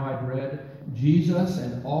condemnation now I dread. Jesus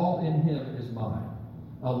and all in him is mine.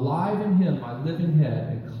 Alive in him, my living head,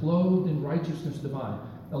 and clothed in righteousness divine.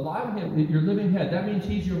 Alive in him, your living head, that means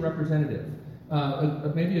he's your representative.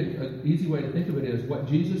 Maybe an easy way to think of it is what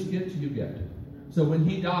Jesus gets, you get. So when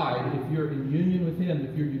he died, if you're in union with him,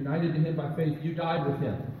 if you're united to him by faith, you died with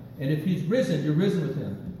him. And if he's risen, you're risen with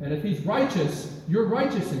him. And if he's righteous, you're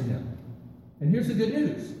righteous in him. And here's the good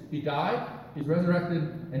news. He died, he's resurrected,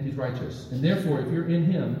 and he's righteous. And therefore, if you're in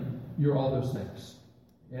him, you're all those things.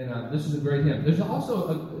 And this is a great hymn. There's also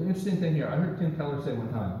an interesting thing here. I heard Tim Keller say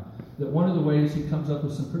one time that one of the ways he comes up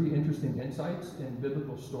with some pretty interesting insights in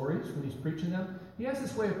biblical stories when he's preaching them, he has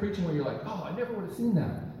this way of preaching where you're like, oh, I never would have seen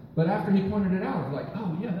that. But after he pointed it out, I was like,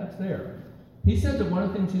 oh, yeah, that's there. He said that one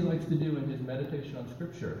of the things he likes to do in his meditation on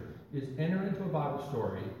Scripture is enter into a Bible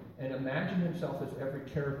story and imagine himself as every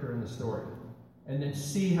character in the story, and then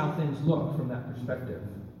see how things look from that perspective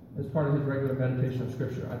as part of his regular meditation on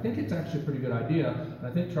Scripture. I think it's actually a pretty good idea, and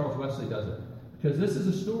I think Charles Wesley does it. Because this is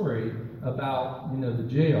a story about, the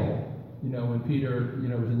jail, when Peter,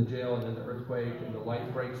 was in the jail and then the earthquake and the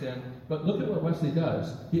light breaks in. But look at what Wesley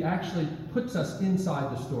does. He actually puts us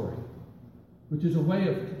inside the story, which is a way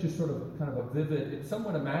of just sort of kind of a vivid, it's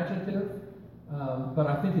somewhat imaginative, but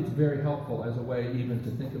I think it's very helpful as a way even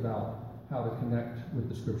to think about how to connect with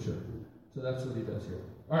the Scripture. So that's what he does here.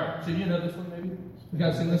 All right, so you know this one maybe? You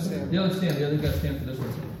guys sing this one? Yeah, let's stand. The other guys stand for this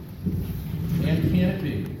one. And can it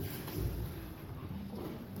be?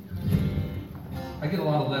 I get a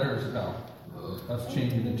lot of letters about us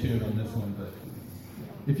changing the tune on this one, but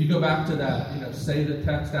if you go back to that, say the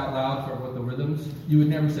text out loud for what the rhythms, you would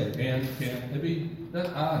never say, and can it be that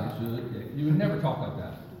I should? You would never talk like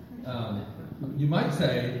that. You might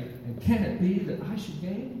say, and can it be that I should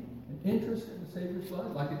gain an interest in the Savior's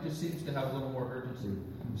blood? Like it just seems to have a little more urgency.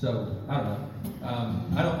 So, I don't know.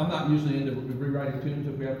 I'm not usually into rewriting tunes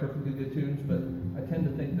if we have perfectly good tunes, but I tend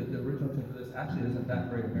to think that the original tune for this actually isn't that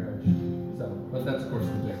great a marriage. So, but that's, of course,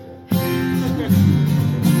 subjective.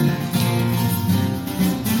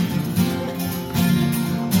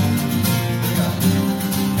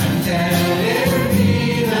 And can it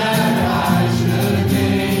be that I should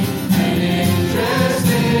gain an interest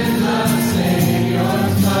in the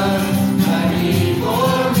Savior's blood? I need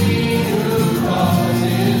for me who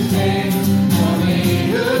causes pain, for me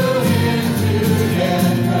who into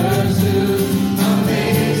death pursues.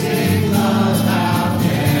 Amazing love, how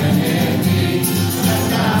can it be that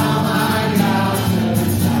thou, my God, should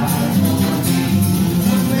die for me?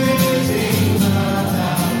 Amazing love,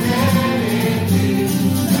 how can it be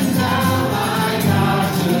that thou, my God,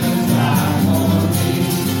 should die for me?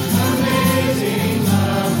 Amazing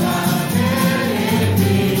love, how can it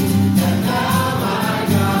be that thou, my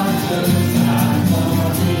God, should die for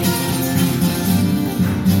me?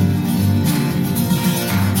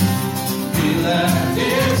 He left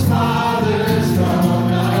his Father's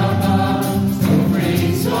throne above, so free,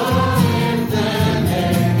 so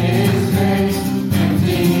infinite his grace,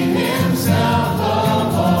 emptying himself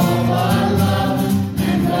of all but love,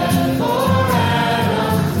 and bled for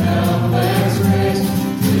Adam's helpless race.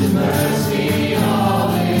 His mercy all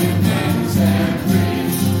immense and free,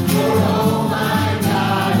 for oh my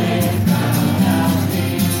God, it found out me.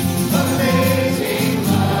 Amazing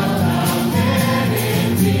love, how can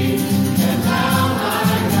it be that thou, my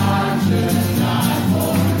God,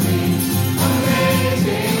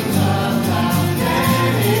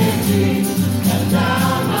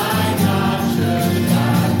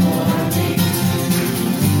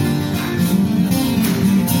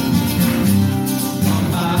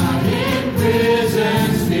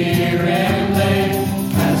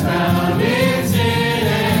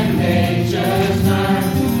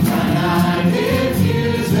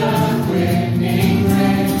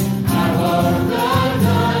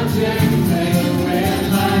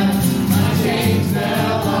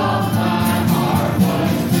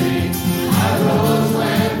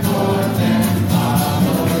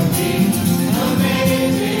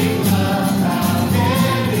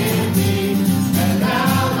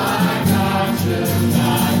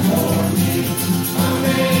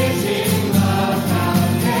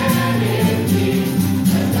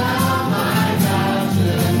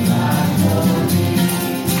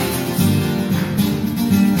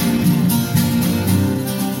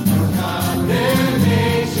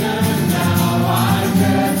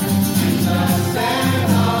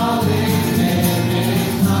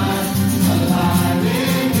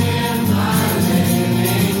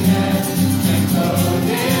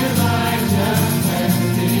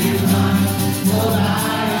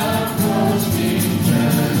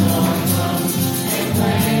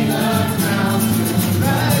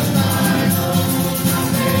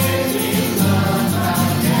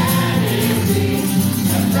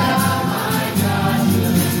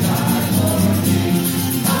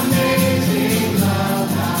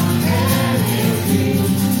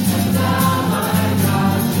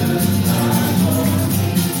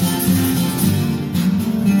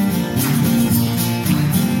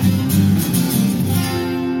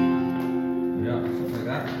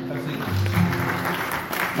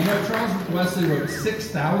 Wesley wrote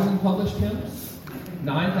 6,000 published hymns,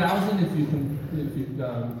 9,000 if you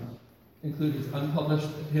include his unpublished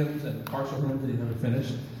hymns and partial hymns that he never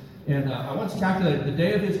finished. And I once calculated the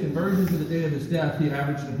day of his conversion to the day of his death, he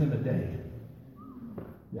averaged a hymn a day.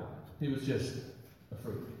 Yeah, he was just a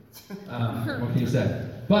freak. What can you say?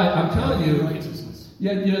 But I'm telling you,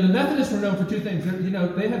 yeah, the Methodists were known for two things.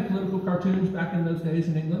 They had political cartoons back in those days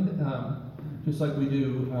in England, just like we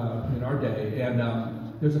do in our day. And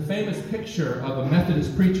there's a famous picture of a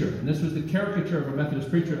Methodist preacher, and this was the caricature of a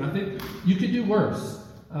Methodist preacher. And I think you could do worse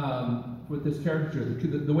with this caricature.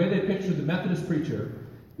 The way they pictured the Methodist preacher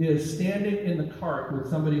is standing in the cart with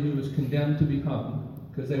somebody who was condemned to be hung,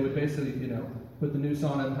 because they would basically, put the noose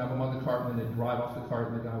on him, have him on the cart, and then they'd drive off the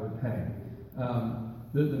cart, and the guy would hang.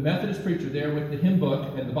 The Methodist preacher there with the hymn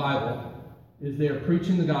book and the Bible is there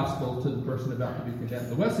preaching the gospel to the person about to be condemned.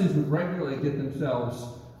 The Wesleys would regularly get themselves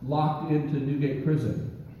locked into Newgate prison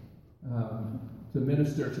to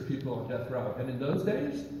minister to people on death row. And in those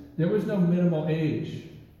days, there was no minimal age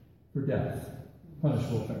for death,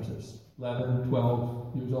 punishable offenses. 11,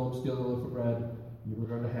 12 years old, steal a loaf of bread, you were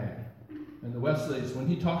going to hang. And the Wesleys, when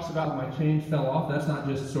he talks about my chains fell off, that's not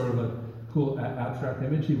just sort of a cool abstract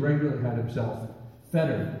image. He regularly had himself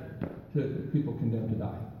fettered to people condemned to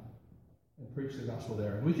die and preach the gospel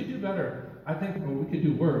there. And we could do better, I think, or we could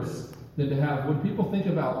do worse than to have, when people think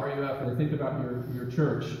about RUF or they think about your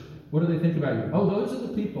church, what do they think about you? Oh, those are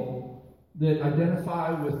the people that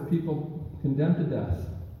identify with people condemned to death,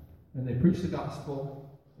 and they preach the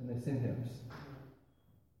gospel and they sing hymns.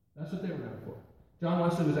 That's what they were known for. John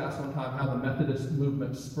Wesley was asked one time how the Methodist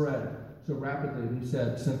movement spread so rapidly, and he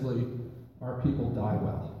said simply, our people die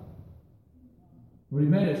well. What he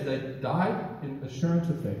meant is they died in assurance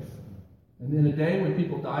of faith. And in a day when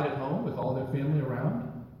people died at home with all their family around,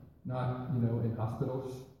 not, in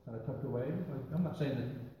hospitals kind of tucked away. I'm not saying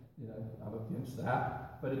that, I'm against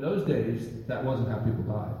that. But in those days, that wasn't how people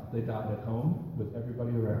died. They died at home with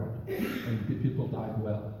everybody around. And people died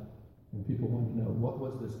well. And people wanted to know, what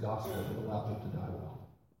was this gospel that allowed them to die well?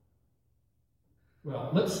 Well,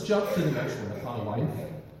 let's jump to the next one, Upon a Life.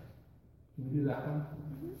 Can we do that one?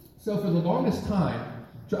 So for the longest time,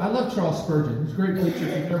 I love Charles Spurgeon. He's a great preacher.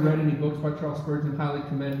 If you've never read any books by Charles Spurgeon, highly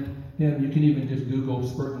commend him. You can even just Google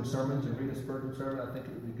Spurgeon sermons and read a Spurgeon sermon. I think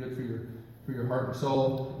it would be good for your heart and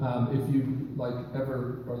soul. If you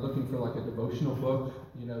ever are looking for a devotional book,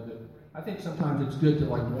 I think sometimes it's good to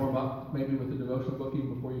warm up maybe with a devotional book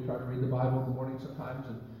even before you try to read the Bible in the morning sometimes.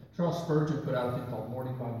 And Charles Spurgeon put out a thing called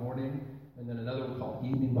Morning by Morning, and then another one called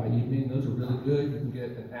Evening by Evening. Those are really good. You can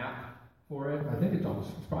get an app for it. I think it's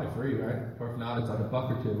probably free, right? Or if not, it's $1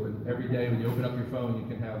 or $2. And every day when you open up your phone, you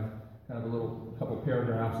can have kind of a couple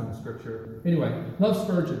paragraphs in the scripture. Anyway, love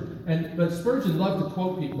Spurgeon. But Spurgeon loved to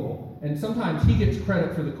quote people, and sometimes he gets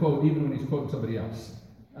credit for the quote even when he's quoting somebody else.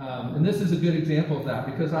 And this is a good example of that,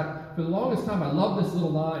 because for the longest time I loved this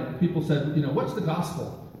little line, and people said, what's the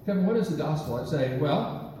gospel? Kevin, what is the gospel? I'd say,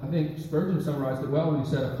 well, I think Spurgeon summarized it well when he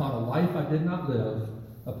said, upon a life I did not live,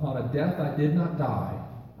 upon a death I did not die,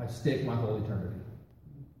 I stake my whole eternity.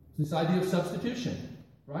 It's this idea of substitution,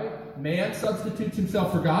 right? Man substitutes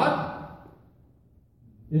himself for God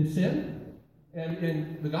in sin, and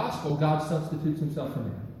in the gospel, God substitutes himself for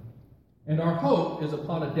man. And our hope is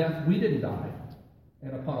upon a death we didn't die,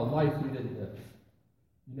 and upon a life we didn't live.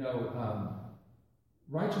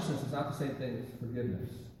 Righteousness is not the same thing as forgiveness.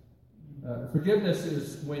 Forgiveness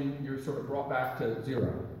is when you're sort of brought back to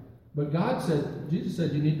zero. But Jesus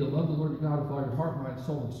said you need to love the Lord your God with all your heart, mind,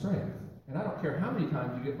 soul, and strength. And I don't care how many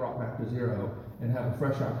times you get brought back to zero and have a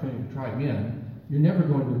fresh opportunity to try again, you're never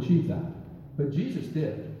going to achieve that. But Jesus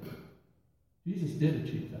did. Jesus did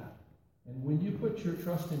achieve that. And when you put your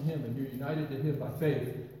trust in him and you're united to him by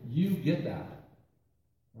faith, you get that.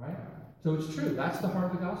 Right? So it's true. That's the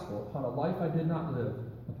heart of the gospel. Upon a life I did not live,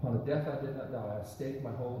 upon a death I did not die, I stake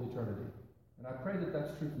my whole eternity. And I pray that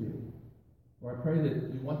that's true for you. Or I pray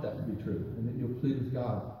that you want that to be true, and that you'll plead with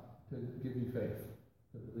God to give you faith,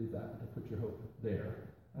 to believe that, to put your hope there.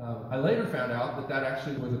 I later found out that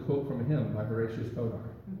actually was a quote from a hymn by Horatius Bonar.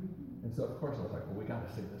 And so, of course, I was like, well, we got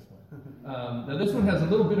to sing this one. Now, this one has a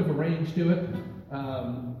little bit of a range to it,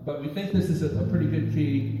 but we think this is a pretty good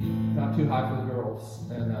key, not too high for the girls.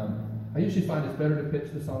 And I usually find it's better to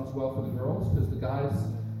pitch the songs well for the girls, because the guys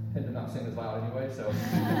tend to not sing as loud anyway, so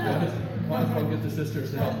might as well get the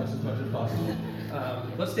sisters to help us as much as possible.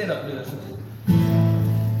 Let's stand up and do this one.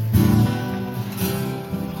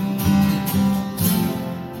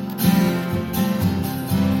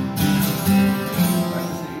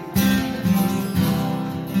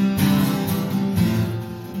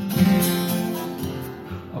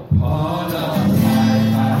 Upon a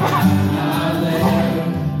life I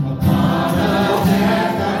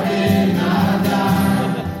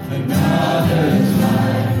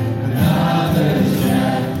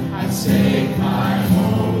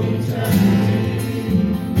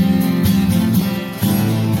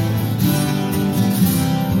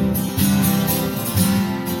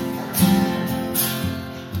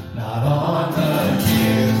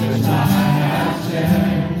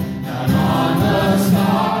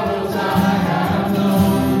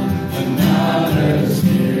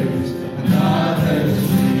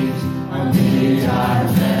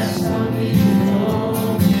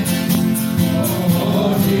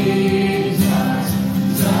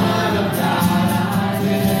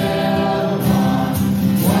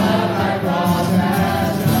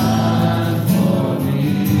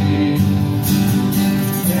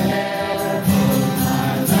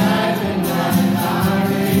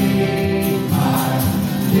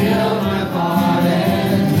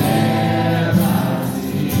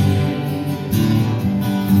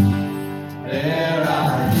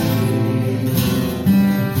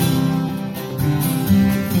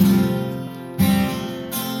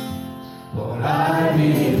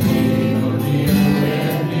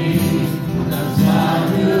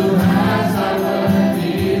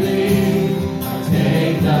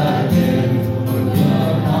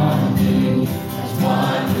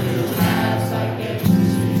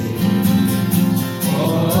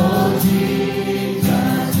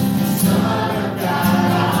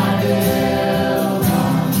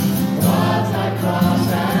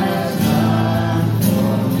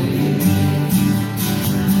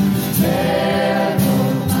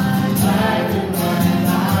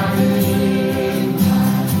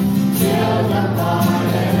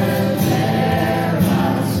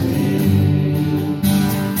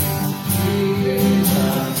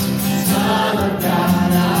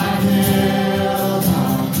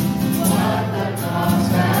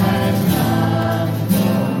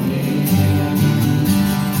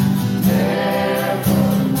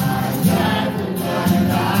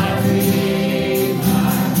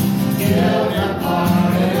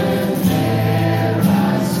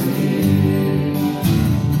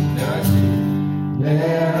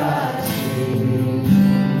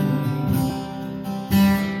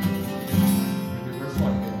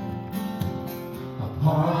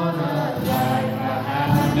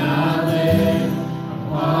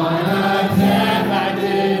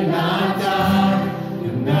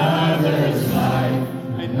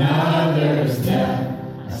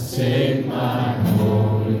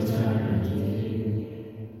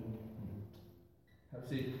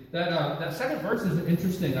that second verse is an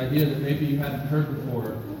interesting idea that maybe you hadn't heard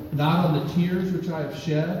before. Not on the tears which I have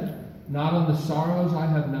shed, not on the sorrows I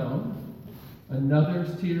have known.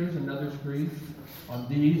 Another's tears, another's grief. On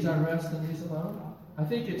these I rest and these alone. I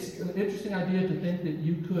think it's an interesting idea to think that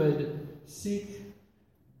you could seek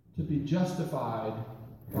to be justified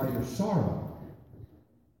by your sorrow.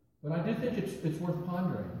 But I do think it's worth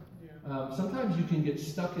pondering. Sometimes you can get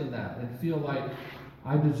stuck in that and feel like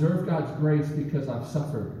I deserve God's grace because I've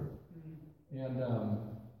suffered. And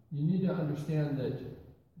you need to understand that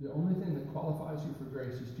the only thing that qualifies you for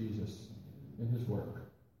grace is Jesus and his work.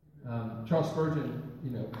 Charles Spurgeon,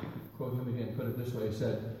 quote him again, put it this way, he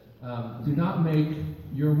said, do not make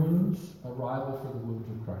your wounds a rival for the wounds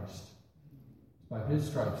of Christ. It's by his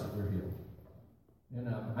stripes that we're healed.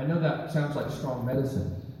 And I know that sounds like strong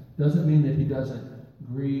medicine. Doesn't mean that he doesn't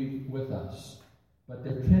grieve with us. But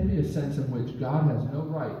there can be a sense in which God has no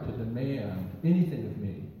right to demand anything of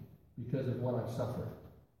me because of what I've suffered.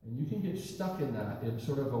 And you can get stuck in that in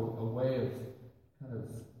sort of a way of kind of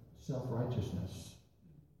self-righteousness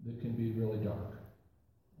that can be really dark.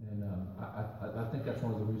 And I think that's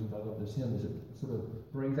one of the reasons I love this hymn, is it sort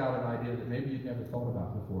of brings out an idea that maybe you've never thought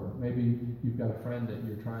about before. Maybe you've got a friend that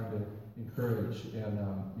you're trying to encourage, and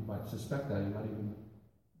you might suspect that. You might even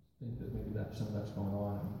think that maybe some of that's going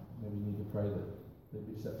on, and maybe you need to pray that they'd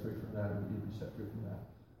be set free from that, or you'd be set free from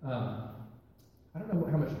that. I don't know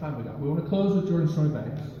how much time we got. We want to close with Jordan Stormy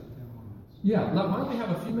Banks. Yeah, why don't we have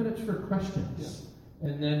a few minutes for questions? Yeah.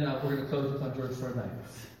 And then we're going to close with on Jordan Stormy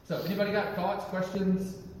Banks. So, anybody got thoughts,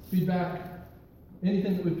 questions, feedback,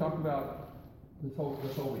 anything that we've talked about this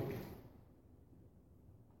whole week?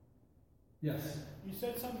 Yes? You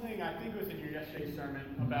said something, I think it was in your yesterday's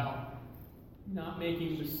sermon, about not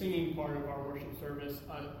making the singing part of our worship service.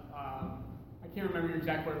 I can't remember your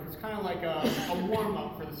exact word. It's kind of like a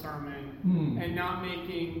warm-up for the sermon, and not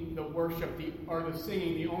making the worship or the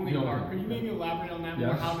singing the only part. Could you maybe elaborate on that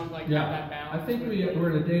more? How to have that balance? I think we're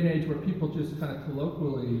in a day and age where people just kind of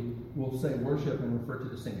colloquially will say worship and refer to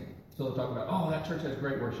the singing. So they'll talk about, that church has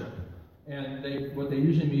great worship. And what they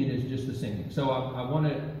usually mean is just the singing. So I want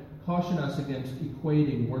to caution us against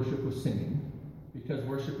equating worship with singing, because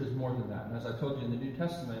worship is more than that. And as I told you in the New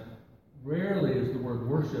Testament, rarely is the word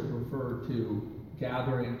worship referred to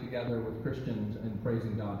gathering together with Christians and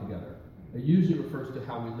praising God together. It usually refers to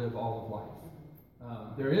how we live all of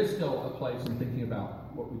life. There is still a place in thinking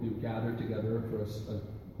about what we do, gather together for a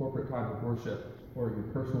corporate time of worship, or your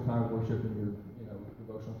personal time of worship and your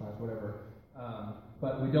devotional times, whatever.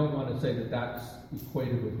 But we don't want to say that that's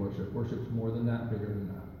equated with worship. Worship's more than that, bigger than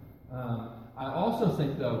that. I also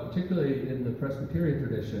think, though, particularly in the Presbyterian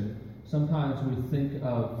tradition, sometimes we think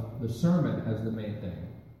of the sermon as the main thing,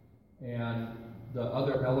 and the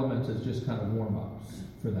other elements as just kind of warm-ups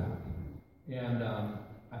for that. And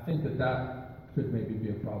I think that could maybe be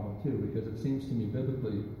a problem, too, because it seems to me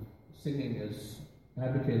biblically singing is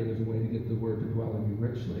advocated as a way to get the word to dwell in you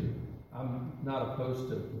richly. I'm not opposed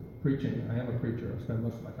to preaching. I am a preacher. I spend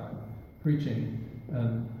most of my time preaching,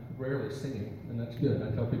 rarely singing, and that's good.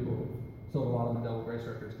 I tell people, sold a lot of Indelible Grace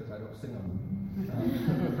records because I don't sing on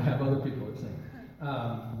them. I have other people that sing.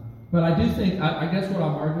 But I do think, I guess what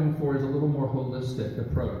I'm arguing for is a little more holistic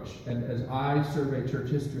approach. And as I survey church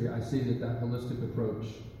history, I see that holistic approach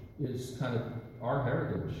is kind of our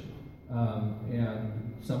heritage.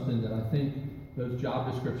 And something that I think those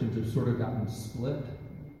job descriptions have sort of gotten split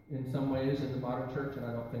in some ways in the modern church, and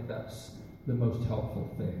I don't think that's the most helpful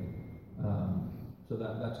thing. So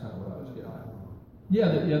that's kind of what I was getting at.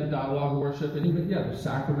 The dialogue worship, and even, the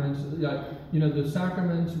sacraments. The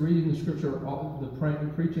sacraments, reading the scripture, the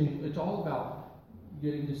praying, preaching, it's all about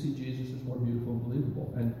getting to see Jesus as more beautiful and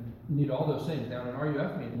believable. And you need all those things. Now, in an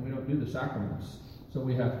RUF meeting, we don't do the sacraments. So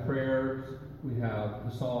we have prayers, we have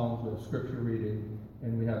the songs, we have scripture reading,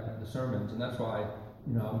 and we have the sermons. And that's why,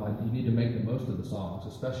 I'm like, you need to make the most of the songs,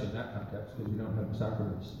 especially in that context, because you don't have the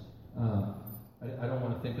sacraments. I don't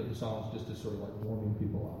want to think of the songs just as sort of like warming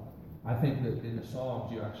people up. I think that in the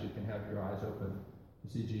songs you actually can have your eyes open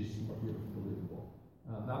to see Jesus more beautiful and believable.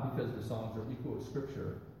 Not because the songs are equal with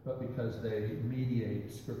Scripture, but because they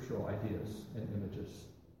mediate scriptural ideas and images.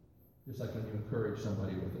 Just like when you encourage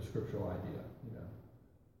somebody with a scriptural idea,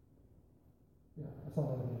 Yeah, that's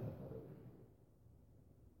all I have.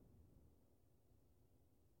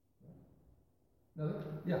 Another?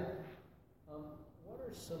 Yeah. What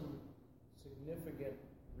are some significant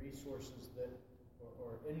resources that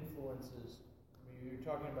or influences? I mean, you're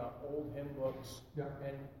talking about old hymn books,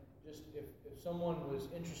 and just if someone was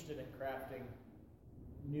interested in crafting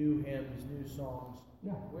new hymns, new songs,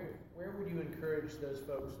 where would you encourage those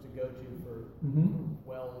folks to go to for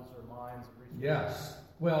wells or mines of resources? Yes,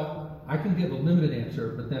 Well, I can give a limited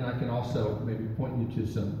answer, but then I can also maybe point you to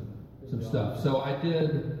some stuff. So I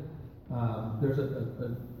did. There's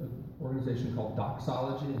an organization called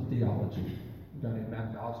Doxology and Theology. A guy named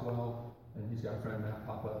Matt Boswell, and he's got a friend Matt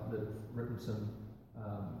Papa that have written some.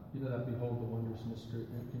 You know that Behold the Wondrous Mystery.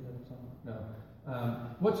 Do you know that song?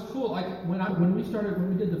 No. What's cool, like when we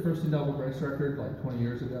did the first Indelible Grace record like 20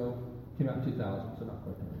 years ago, came out in 2000, so not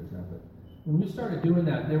quite 20 years now, but when we started doing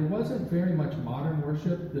that, there wasn't very much modern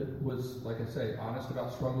worship that was, like I say, honest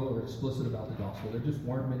about struggle or explicit about the gospel. There just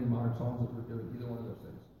weren't many modern songs that were doing either one of those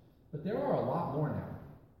things. But there are a lot more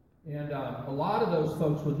now. And a lot of those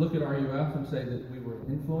folks would look at RUF and say that we were an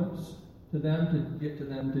influence to them, to get to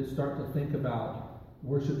them to start to think about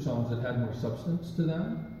worship songs that had more substance to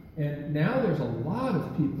them. And now there's a lot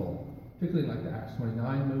of people, particularly like the Acts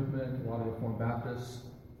 29 movement, a lot of Reformed Baptists,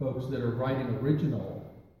 folks that are writing original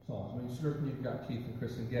songs. I mean, certainly you've got Keith and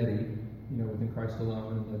Kristen Getty, within Christ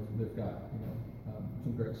Alone, and they've got,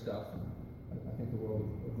 some great stuff. And I think the world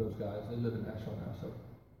of those guys. They live in Nashville now, so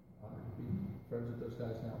honored to be friends with those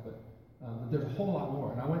guys now. But there's a whole lot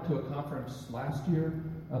more. And I went to a conference last year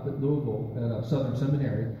up at Louisville at Southern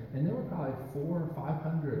Seminary, and there were probably 400 or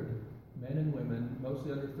 500 men and women,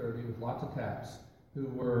 mostly under 30, with lots of tats, who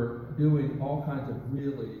were doing all kinds of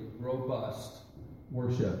really robust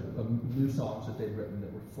worship of new songs that they'd written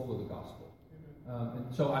that were full of the gospel.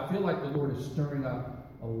 And so I feel like the Lord is stirring up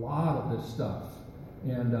a lot of this stuff.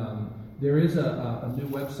 And there is a new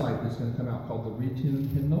website that's going to come out called the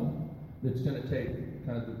Retuned Hymnal that's going to take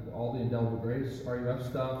kind of all the Indelible Grace, RUF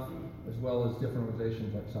stuff, as well as different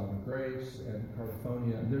organizations like Sovereign Grace and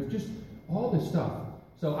Cardiphonia. And there's just all this stuff.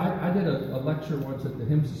 So I did a lecture once at the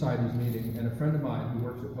Hymn Society's meeting, and a friend of mine who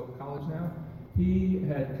works at Hope College now, he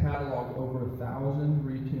had cataloged over 1,000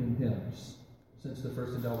 retuned hymns since the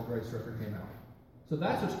first Indelible Grace record came out. So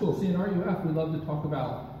that's what's cool. See, in RUF, we love to talk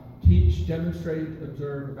about teach, demonstrate,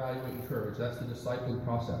 observe, evaluate, encourage. That's the discipling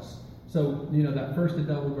process. So, that first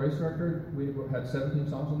Indelible Grace record, we had 17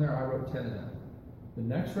 songs on there. I wrote 10 of them. The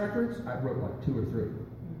next records, I wrote like 2 or 3.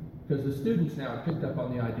 Because the students now had picked up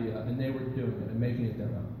on the idea, and they were doing it and making it their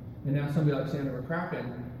own. And now somebody like Sandra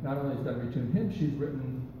McCracken not only has done retuned hymns, she's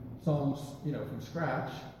written songs, from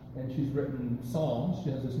scratch, and she's written psalms.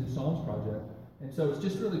 She has this new psalms project. And so it's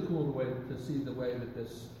just really cool to see the way that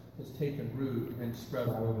this has taken root and spread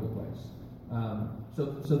all over the place.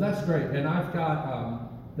 So that's great. And I've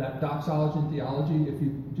got that Doxology and Theology. If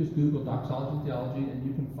you just Google Doxology and Theology, and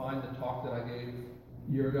you can find the talk that I gave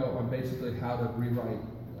a year ago on basically how to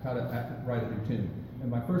write a new tune.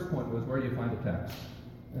 And my first point was, where do you find a text?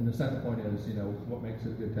 And the second point is, what makes it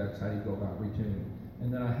a good text? How do you go about retuning?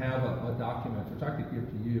 And then I have a document, which I could give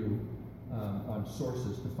to you, on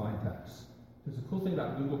sources to find texts. Because the cool thing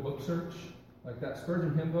about Google Book Search, like that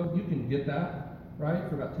Spurgeon hymn book, you can get that, right,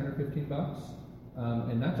 for about 10 or 15 bucks.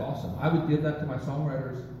 And that's awesome. I would give that to my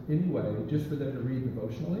songwriters anyway, just for them to read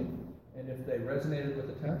devotionally. And if they resonated with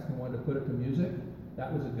the text and wanted to put it to music,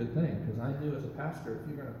 that was a good thing. Because I knew as a pastor, if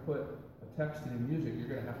you're going to put a text to your music, you're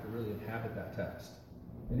going to have to really inhabit that text.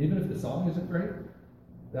 And even if the song isn't great,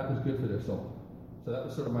 that was good for their soul. So that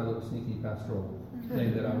was sort of my little sneaky pastoral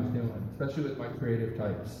thing that I was doing, especially with my creative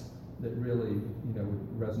types that really,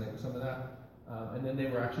 would resonate with some of that. And then they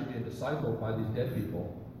were actually being discipled by these dead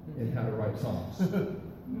people in how to write songs.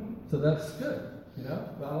 So that's good,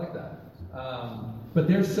 but I like that. But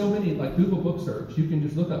there's so many, like Google Book Search, you can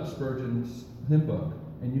just look up Spurgeon's hymn book,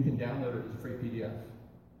 and you can download it as a free PDF.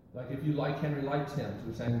 Like if you like Henry Light's hymns,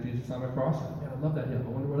 we sang Jesus on my cross, I love that hymn. I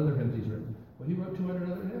wonder what other hymns he's written. Well, he wrote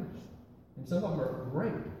 200 other hymns. And some of them are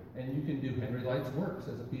great. And you can do Henry Light's works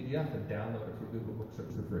as a PDF and download it for Google Book Search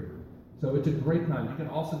for free. So it's a great time. You can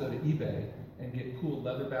also go to eBay and get cool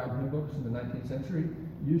leather-bound hymn books from the 19th century,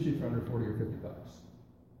 usually for under 40 or 50 bucks.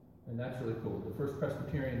 And that's really cool. The first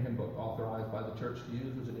Presbyterian hymn book authorized by the church to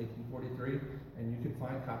use was in 1843, and you can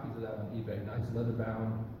find copies of that on eBay. Nice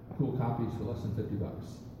leather-bound, cool copies for less than 50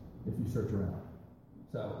 bucks if you search around.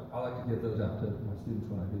 So I like to give those out to my students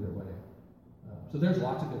when I do their wedding. So there's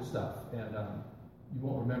lots of good stuff, and you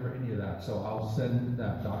won't remember any of that. So I'll send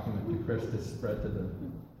that document to Chris to spread to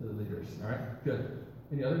the leaders. All right, good.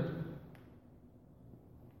 Any others?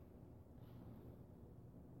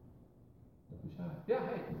 Don't be shy. Yeah,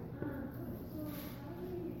 hey.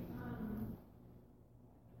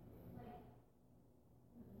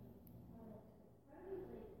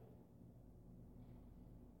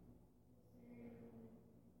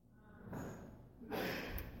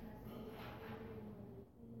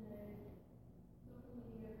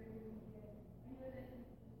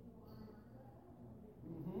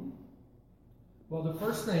 Well, the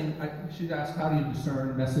first thing she'd ask, how do you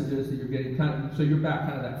discern messages that you're getting? So you're back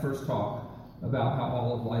kind of that first talk about how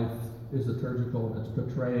all of life is liturgical and it's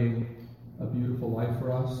portraying a beautiful life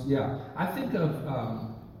for us. Yeah, I think of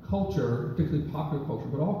culture, particularly popular culture,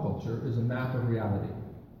 but all culture, is a map of reality.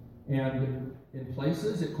 And in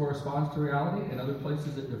places it corresponds to reality, in other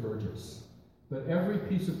places it diverges. But every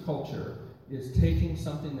piece of culture is taking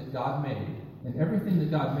something that God made, and everything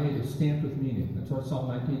that God made is stamped with meaning. That's why Psalm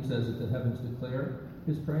 19 says that the heavens declare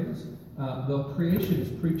his praise. The creation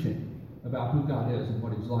is preaching about who God is and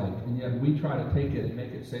what he's like, and yet we try to take it and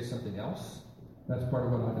make it say something else. That's part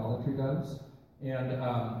of what idolatry does. And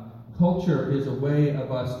culture is a way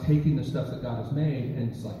of us taking the stuff that God has made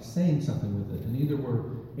and it's like saying something with it. And either we're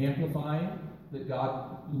amplifying that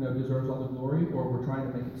God, deserves all the glory, or we're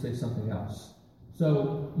trying to make it say something else.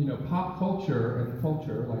 So, pop culture and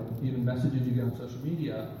culture, like even messages you get on social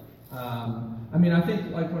media, I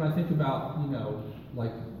think like when I think about,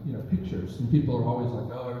 pictures, and people are always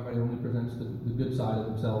like, oh, everybody only presents the good side of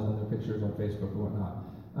themselves in their pictures on Facebook or whatnot.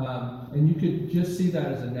 And you could just see that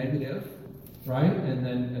as a negative, right? And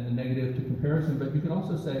the negative to comparison. But you could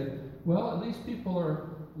also say, well, at least people are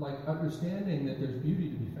like understanding that there's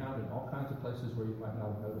beauty to be found in all kinds of places where you might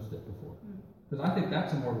not have noticed it before. Because I think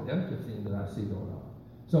that's a more redemptive theme that I see going on.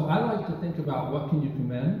 So I like to think about what can you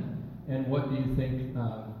commend and what do you think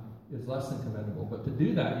is less than commendable. But to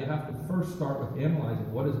do that, you have to first start with analyzing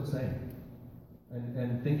what is it saying.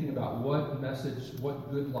 And thinking about what message, what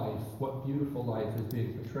good life, what beautiful life is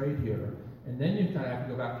being portrayed here. And then you kind of have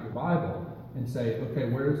to go back to your Bible and say, okay,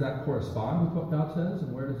 where does that correspond with what God says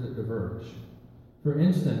and where does it diverge? For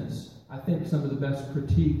instance, I think some of the best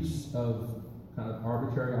critiques of kind of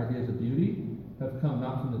arbitrary ideas of beauty have come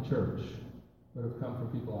not from the church, but have come from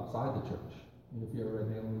people outside the church. If you ever read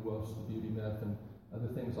Naomi Wolf's The Beauty Myth and other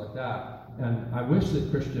things like that. And I wish that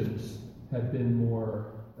Christians had been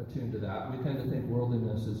more attuned to that. We tend to think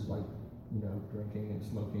worldliness is like, drinking and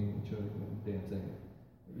smoking and chewing and dancing.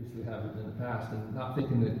 At least we have it in the past, and not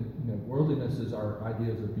thinking that, worldliness is our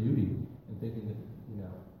ideas of beauty, and thinking that,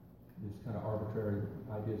 these kind of arbitrary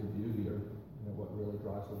ideas of beauty are, what really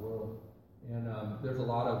drives the world. And there's a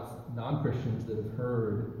lot of non-Christians that have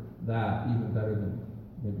heard that even better than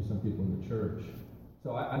maybe some people in the church.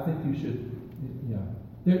 So I think you should,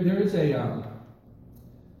 there's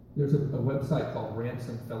a website called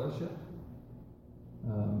Ransom Fellowship. A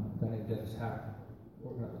guy named Dennis Hack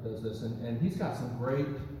does this, and he's got some great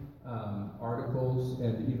articles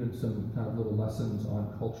and even some kind of little lessons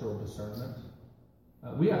on cultural discernment.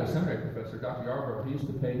 We had a seminary professor, Dr. Yarbrough. He used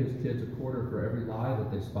to pay his kids $0.25 for every lie that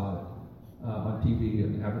they spotted on TV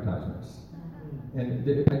and advertisements. And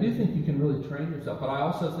I do think you can really train yourself, but I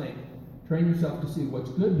also think train yourself to see what's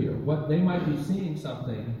good here. What they might be seeing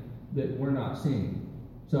something that we're not seeing.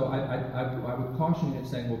 So I would caution you in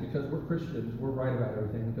saying, well, because we're Christians, we're right about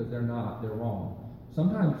everything. Because they're not, they're wrong.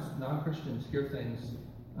 Sometimes non-Christians hear things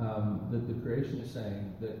that the creation is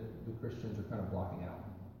saying that the Christians are kind of blocking out.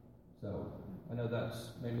 So I know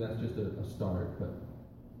maybe that's just a start, but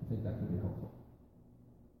I think that can be helpful.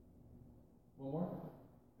 One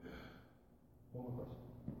more question.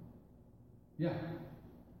 Yeah.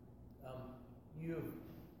 You've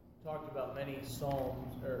talked about many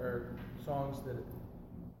psalms or songs that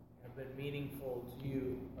have been meaningful to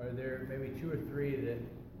you. Are there maybe 2 or 3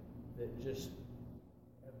 that just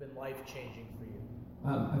have been life-changing for you?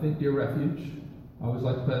 I think Dear Refuge. I always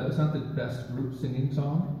like that. It's not the best group singing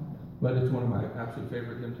song, but it's one of my absolute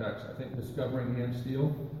favorite hymn texts. I think discovering Ann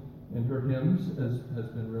Steele and her hymns has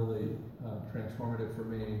been really transformative for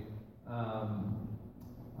me. I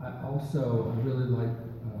really like,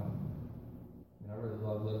 I really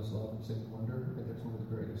love Let Us Love and Sing Wonder. I think that's one of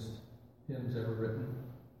the greatest hymns ever written.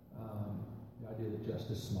 The idea that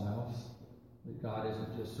justice smiles, that God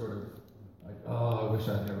isn't just sort of like, oh, I wish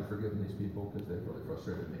I'd never forgiven these people because they've really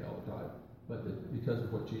frustrated me all the time. But that because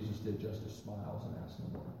of what Jesus did, justice smiles and asks no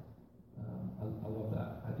more. I love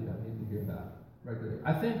that idea. I need to hear that regularly.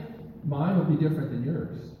 I think mine will be different than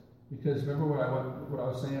yours. Because remember what I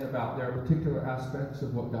was saying about there are particular aspects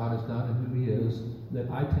of what God has done and who he is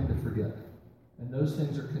that I tend to forget. And those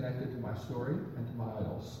things are connected to my story and to my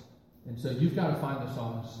idols. And so you've got to find the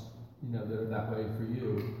songs, that are that way for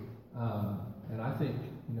you. And I think,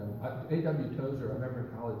 A.W. Tozer, I remember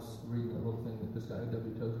in college reading a little thing that this guy,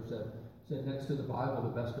 A.W. Tozer, said next to the Bible,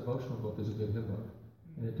 the best devotional book is a good hymn book.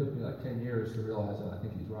 And it took me like 10 years to realize that I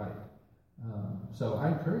think he's right. So I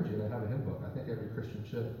encourage you to have a hymn book. I think every Christian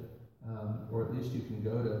should. Or at least you can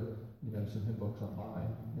go to, some hymn books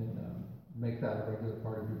online and make that a regular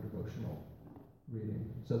part of your devotional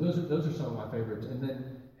reading. So those are some of my favorites. And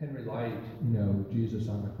then Henry Light, Jesus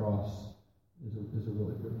on the Cross, is a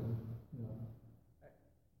really good one.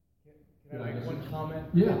 Can I make one comment?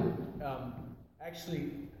 Yeah.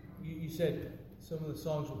 Actually, you said some of the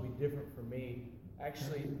songs will be different for me.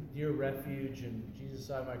 Actually, Dear Refuge and Jesus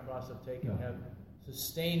I My Cross Have Taken have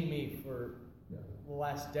sustained me for the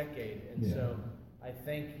last decade. And so I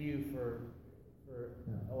thank you for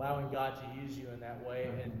allowing God to use you in that way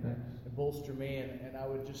and bolster me. And I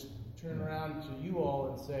would just turn around to you all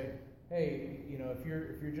and say, hey, if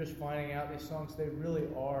you're just finding out these songs, they really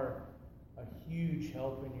are a huge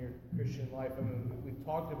help in your Christian life. I mean, we've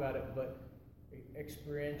talked about it, but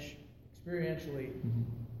experientially,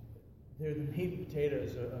 they're the meat and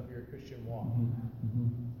potatoes of your Christian walk.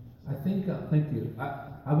 I think, thank you.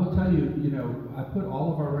 I will tell you, I put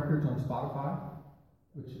all of our records on Spotify,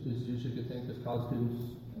 which is usually a good thing because college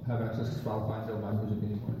students have access to Spotify and don't buy music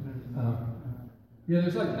anymore.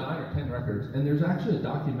 There's like 9 or 10 records, and there's actually a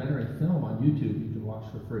documentary film on YouTube you can watch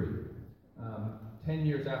for free. 10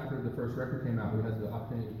 years after the first record came out, we had the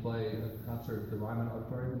opportunity to play a concert at the Ryman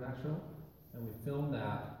Auditorium in Nashville, and we filmed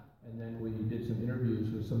that, and then we did some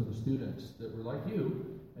interviews with some of the students that were like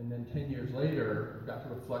you, and then 10 years later, got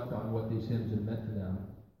to reflect on what these hymns had meant to them.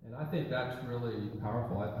 And I think that's really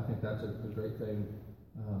powerful. I think that's a great thing.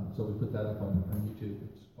 So we put that up on YouTube.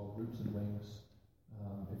 It's called Roots and Wings,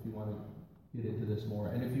 if you want to get into this more.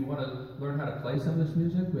 And if you want to learn how to play some of this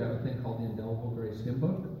music, we have a thing called the Indelible Grace hymn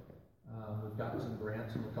book. We've gotten some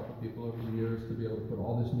grants from a couple people over the years to be able to put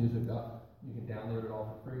all this music up. You can download it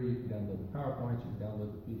all for free. You can download the PowerPoints. You can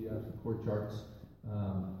download the PDFs, the chord charts,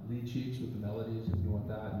 lead sheets with the melodies if you want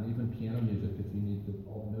that, and even piano music if you need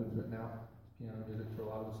all the notes written out. Piano music for a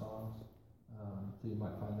lot of the songs. So you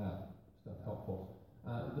might find that stuff helpful.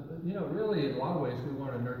 Really, in a lot of ways, we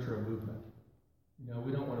want to nurture a movement.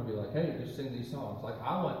 We don't want to be like, hey, just sing these songs. Like,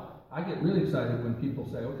 I get really excited when people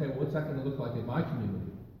say, okay, well, what's that going to look like in my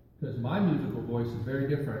community? Because my musical voice is very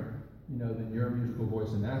different, than your musical voice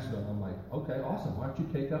in Nashville. I'm like, okay, awesome. Why don't you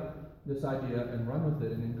take up this idea and run with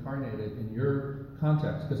it and incarnate it in your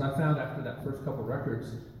context? Because I found after that first couple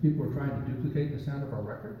records, people were trying to duplicate the sound of our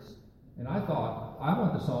records. And I thought, I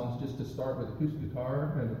want the songs just to start with acoustic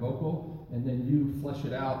guitar and a vocal, and then you flesh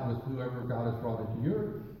it out with whoever God has brought into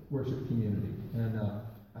your worship community. And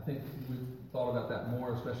I think we've thought about that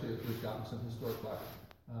more, especially as we've gotten some historic black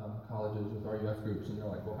colleges with RUF groups, and they're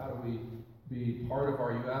like, well, how do we be part of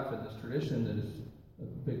RUF in this tradition that is a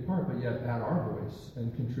big part, but yet add our voice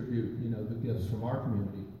and contribute, the gifts from our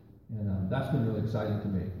community? And that's been really exciting to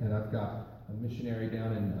me. And I've got a missionary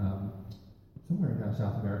down in somewhere down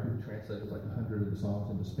South America who translated like 100 of the songs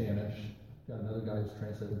into Spanish. Got another guy who's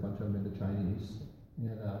translated a bunch of them into Chinese.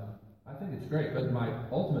 And I think it's great, but my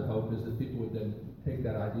ultimate hope is that people would then take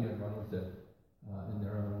that idea and run with it in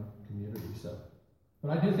their own community.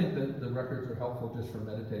 But I do think that the records are helpful just for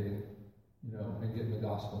meditating, and getting the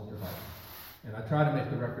gospel in your heart. And I try to make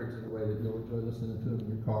the records in a way that you'll enjoy listening to them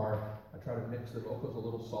in your car. I try to mix the vocals a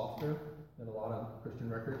little softer than a lot of Christian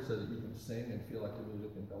records so that you can sing and feel like the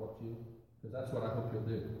music envelops you. Because that's what I hope you'll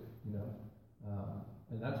do,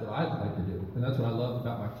 and that's what I'd like to do. And that's what I love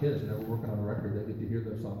about my kids. We're working on a record, they get to hear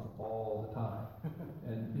those songs all the time.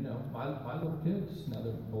 And, my little kids, now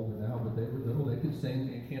they're older now, but they were little, they could sing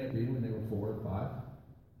 "And Can It Be" when they were 4 or 5,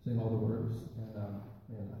 sing all the words. And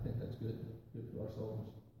I think that's good for our souls.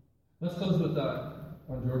 Let's close with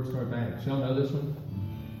on George Stormy Banks. Y'all know this one?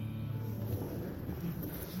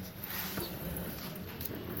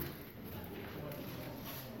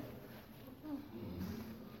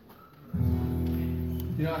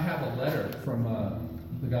 I have a letter from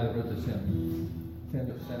the guy that wrote this hymn,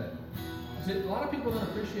 Samuel Sennett. See, a lot of people don't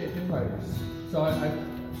appreciate hymn writers. So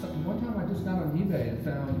one time I just got on eBay and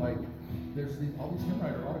found there's all these hymn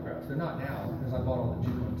writer autographs. They're not now because I bought all the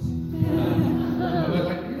cheap ones.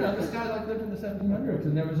 But this guy lived in the 1700s,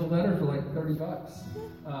 and there was a letter for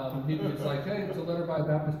 $30. He was like, hey, it's a letter by a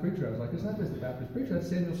Baptist preacher. I was like, it's not just a Baptist preacher, that's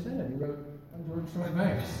Samuel Sennett. He wrote on George Stormy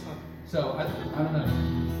Banks. So I don't know.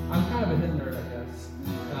 I'm kind of a hymn nerd, I guess.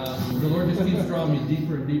 The Lord just keeps drawing me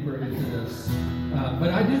deeper and deeper into this. But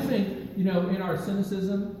I do think, in our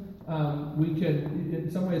cynicism, we can, in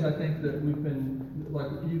some ways, I think that we've been, like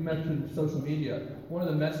you mentioned, social media. One of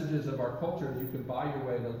the messages of our culture is you can buy your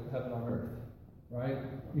way to heaven on earth, right?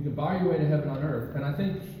 You can buy your way to heaven on earth. And I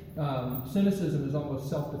think cynicism is almost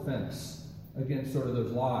self-defense against sort of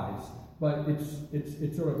those lies. But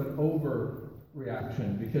it's sort of an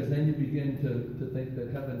overreaction, because then you begin to think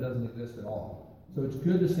that heaven doesn't exist at all. So it's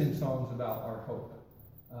good to sing songs about our hope.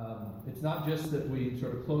 It's not just that we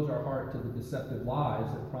sort of close our heart to the deceptive lies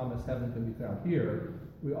that promise heaven can be found here.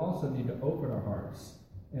 We also need to open our hearts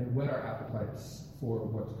and whet our appetites for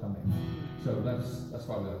what's coming. So that's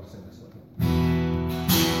why we like to sing this little.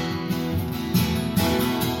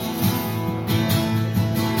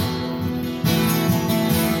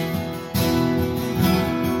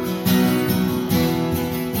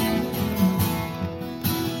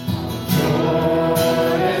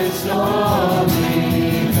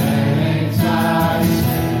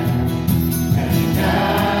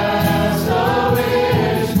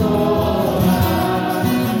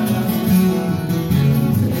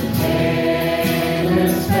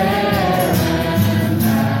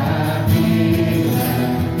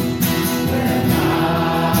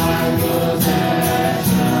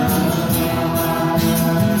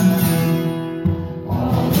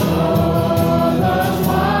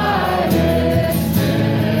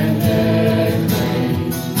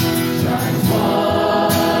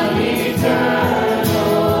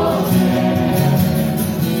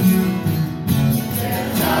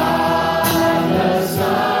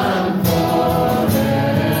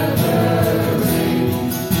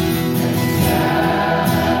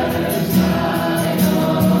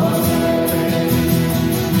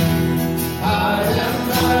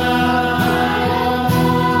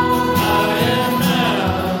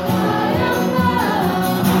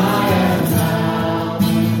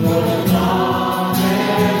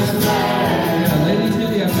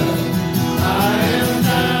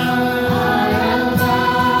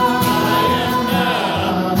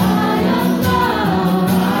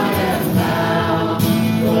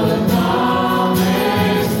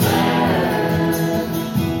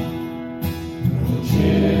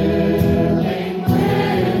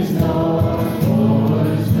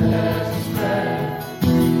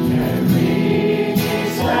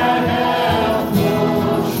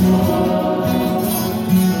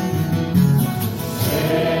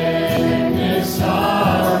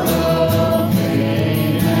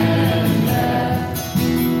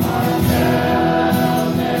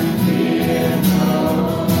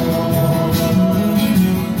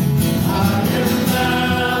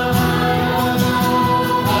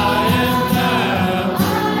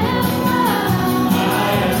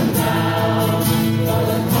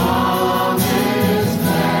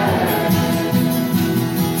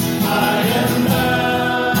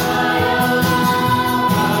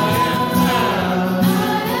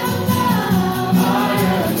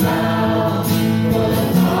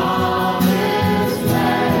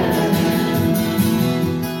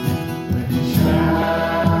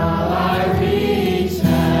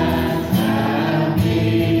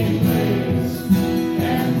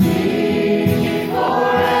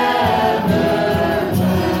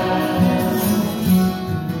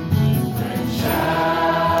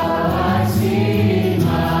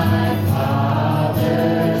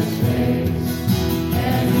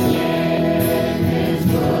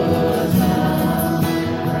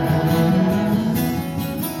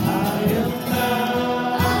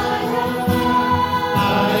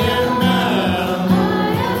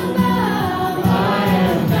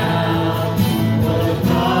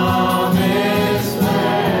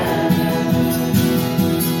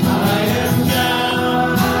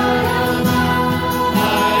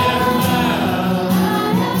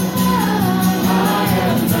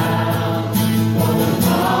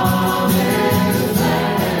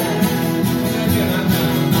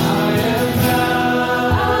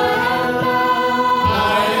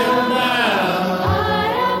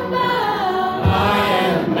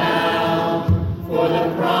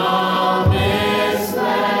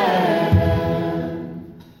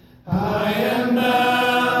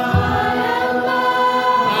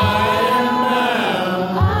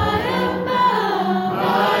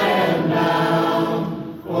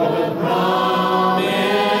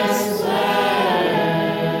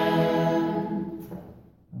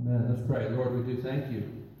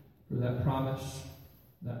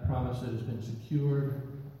 That has been secured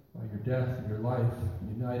by your death and your life,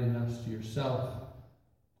 uniting us to yourself.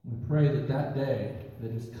 We pray that that day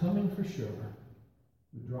that is coming for sure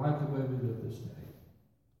would drive the way we live this day.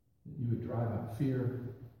 That you would drive out fear,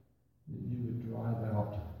 that you would drive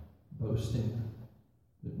out boasting,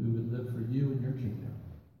 that we would live for you and your kingdom,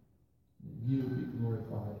 that you would be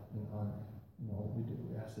glorified and honored in all that we do.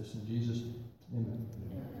 We ask this in Jesus' name. Amen.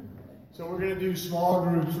 So we're going to do small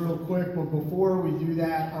groups real quick, but before we do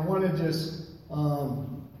that, I want to just,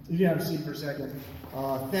 you can have a seat for a second,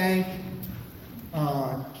 thank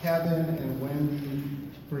Kevin and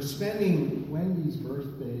Wendy for spending Wendy's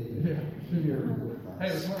birthday here with us. Hey,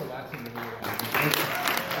 it was more relaxing than we were.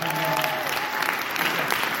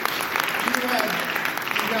 You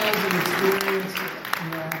guys have experienced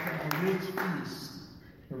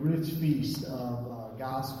a rich feast of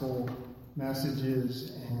gospel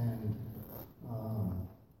messages and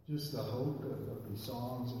just the hope of these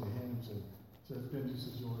songs and the hymns. And so it's been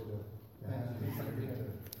just a joy to have you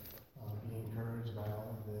here to be encouraged by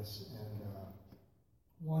all of this. And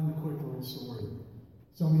one quick little story.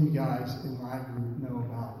 Some of you guys in my group know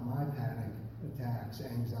about my panic attacks,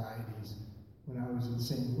 anxieties, when I was in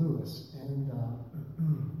St. Louis. And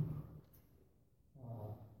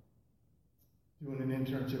doing an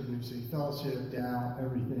internship with New City Fellowship, down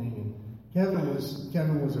everything. And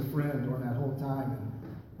Kevin was a friend during that whole time.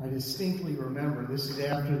 And I distinctly remember, this is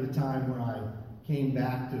after the time when I came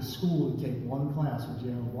back to school to take one class with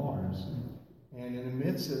J.L. Bars. And in the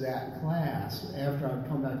midst of that class, after I'd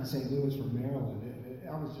come back to St. Louis from Maryland,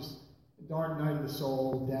 I was just a dark night of the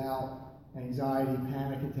soul, doubt, anxiety,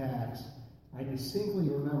 panic attacks. I distinctly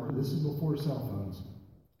remember, this is before cell phones,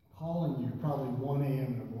 calling you probably 1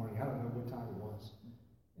 a.m. in the morning. I don't know what time it was.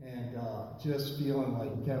 And just feeling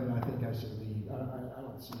like, Kevin, I think I should leave. I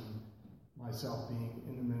don't see myself being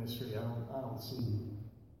in the ministry. I don't see.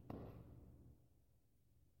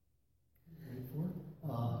 Ready for it?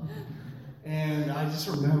 And I just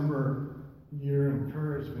remember your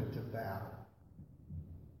encouragement to battle,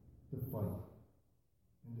 to fight,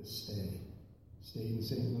 and to stay. Stay in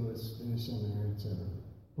St. Louis, finish seminary, etc.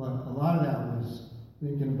 But a lot of that was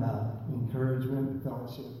thinking about encouragement,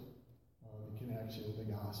 fellowship, the connection,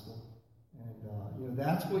 the gospel. And,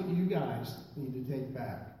 that's what you guys need to take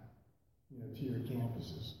back, to your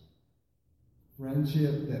campuses.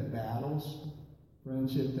 Friendship that battles,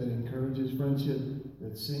 friendship that encourages, friendship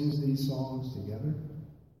that sings these songs together,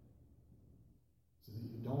 so that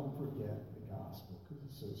you don't forget the gospel, because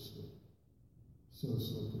it's so slippery. So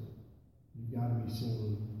slippery. You've got to be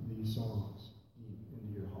singing these songs deep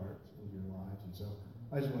into your hearts, into your lives. And so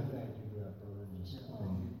I just want to thank you for that, brother, and just for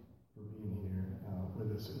being here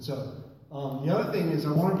with us. And so the other thing is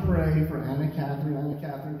I want to pray for Anna Catherine. Anna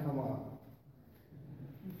Catherine, come up.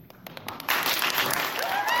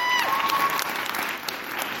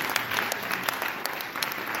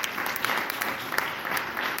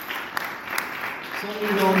 Some of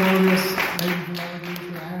you don't know this, maybe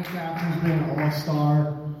Anna Catherine's been an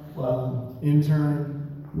all-star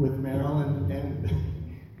intern with Maryland, and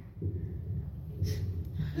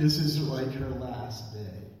this is like her last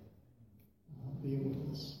day being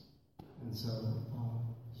with us. And so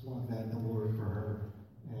I just want to thank the Lord for her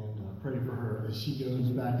and pray for her as she goes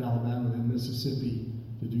back to Alabama and Mississippi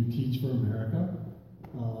to do Teach for America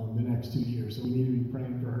the next 2 years. So we need to be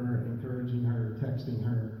praying for her, encouraging her, texting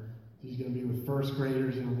her. She's going to be with first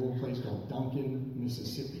graders in a little place called Duncan,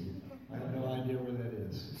 Mississippi. I have no idea where that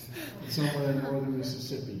is. It's somewhere in northern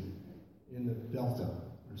Mississippi, in the Delta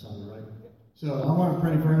or something, right? So I want to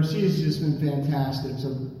pray for her. She has just been fantastic.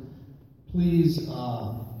 So please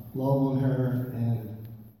love on her, and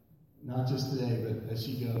not just today, but as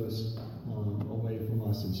she goes away from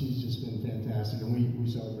us. And she's just been fantastic. And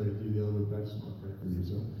we celebrated you the other week. I just want to pray for you.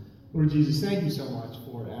 So, Lord Jesus, thank you so much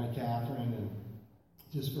for Anna Catherine and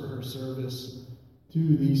just for her service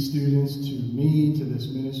to these students, to me, to this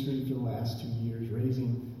ministry for the last 2 years,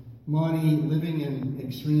 raising money, living in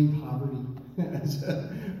extreme poverty as a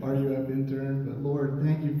RUF intern. But Lord,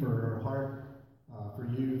 thank you for her heart for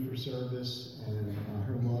you, for service, and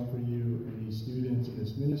her love for you and these students and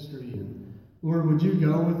this ministry. And Lord, would you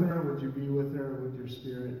go with her? Would you be with her? Would your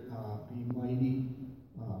Spirit be mighty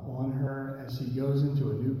on her as she goes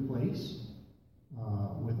into a new place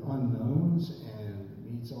with unknowns and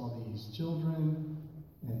meets all these children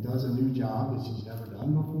and does a new job that she's never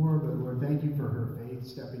done before. But Lord, thank you for her faith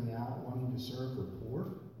stepping out, wanting to serve the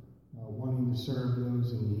poor, wanting to serve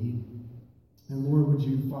those in need. And Lord, would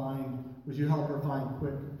you help her find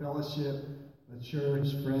quick fellowship, a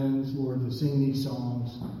church, friends, Lord, to sing these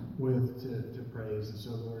songs with, to praise. And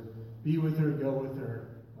so, Lord, be with her, go with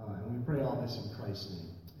her, and we pray all this in Christ's name.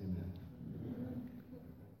 Amen.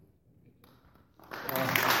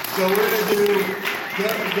 So we're going to do,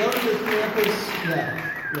 go to the campus. Yeah.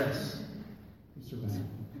 Yes. Mr. Matt.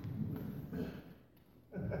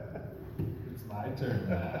 It's my turn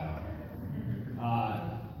now.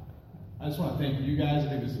 I just want to thank you guys. I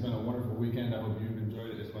think this has been a wonderful weekend. I hope you've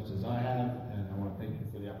enjoyed it as much as I have. And I want to thank you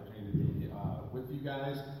for the opportunity to be with you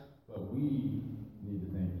guys. But we need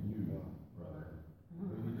to thank you, brother. We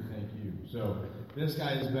need to thank you. So this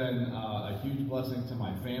guy has been a huge blessing to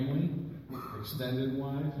my family, extended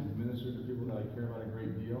wise. You've ministered to people that I care about a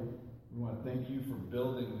great deal. We want to thank you for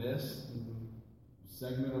building this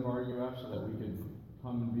segment of RUF so that we could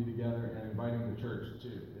come and be together, and inviting the church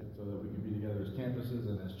too, and so that we can be together as campuses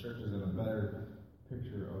and as churches in a better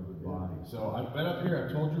picture of the body. So I've been up here,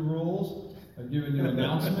 I've told you rules. I've given you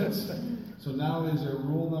announcements. So now is there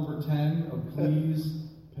rule number 10 of please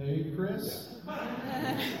pay Chris?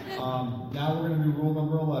 Now we're going to do rule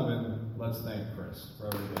number 11. Let's thank Chris for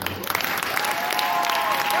everything.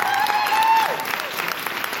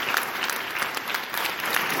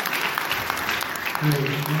 Great,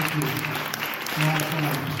 thank you.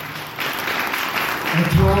 At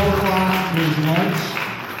 12 o'clock, there's lunch.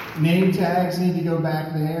 Name tags need to go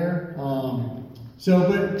back there.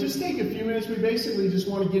 But just take a few minutes. We basically just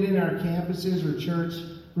want to get in our campuses or church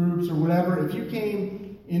groups or whatever. If you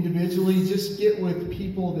came individually, just get with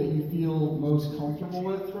people that you feel most comfortable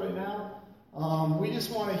with right now. We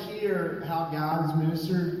just want to hear how God has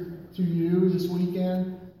ministered to you this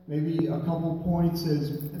weekend. Maybe a couple points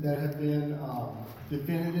that have been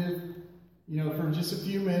definitive. For just a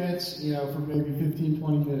few minutes, for maybe 15,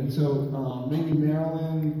 20 minutes. So maybe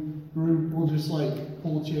Maryland group will just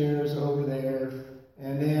pull chairs over there.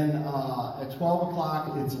 And then at 12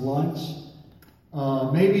 o'clock, it's lunch.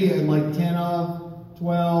 Maybe at 10 of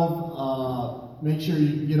 12, make sure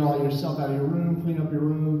you get all your stuff out of your room, clean up your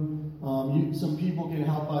room. Some people can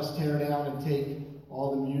help us tear down and take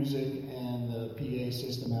all the music and the PA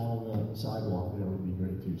system out of the sidewalk. That would be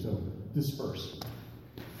great too. So disperse.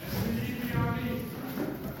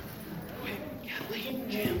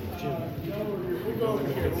 We'll go over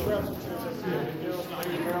here.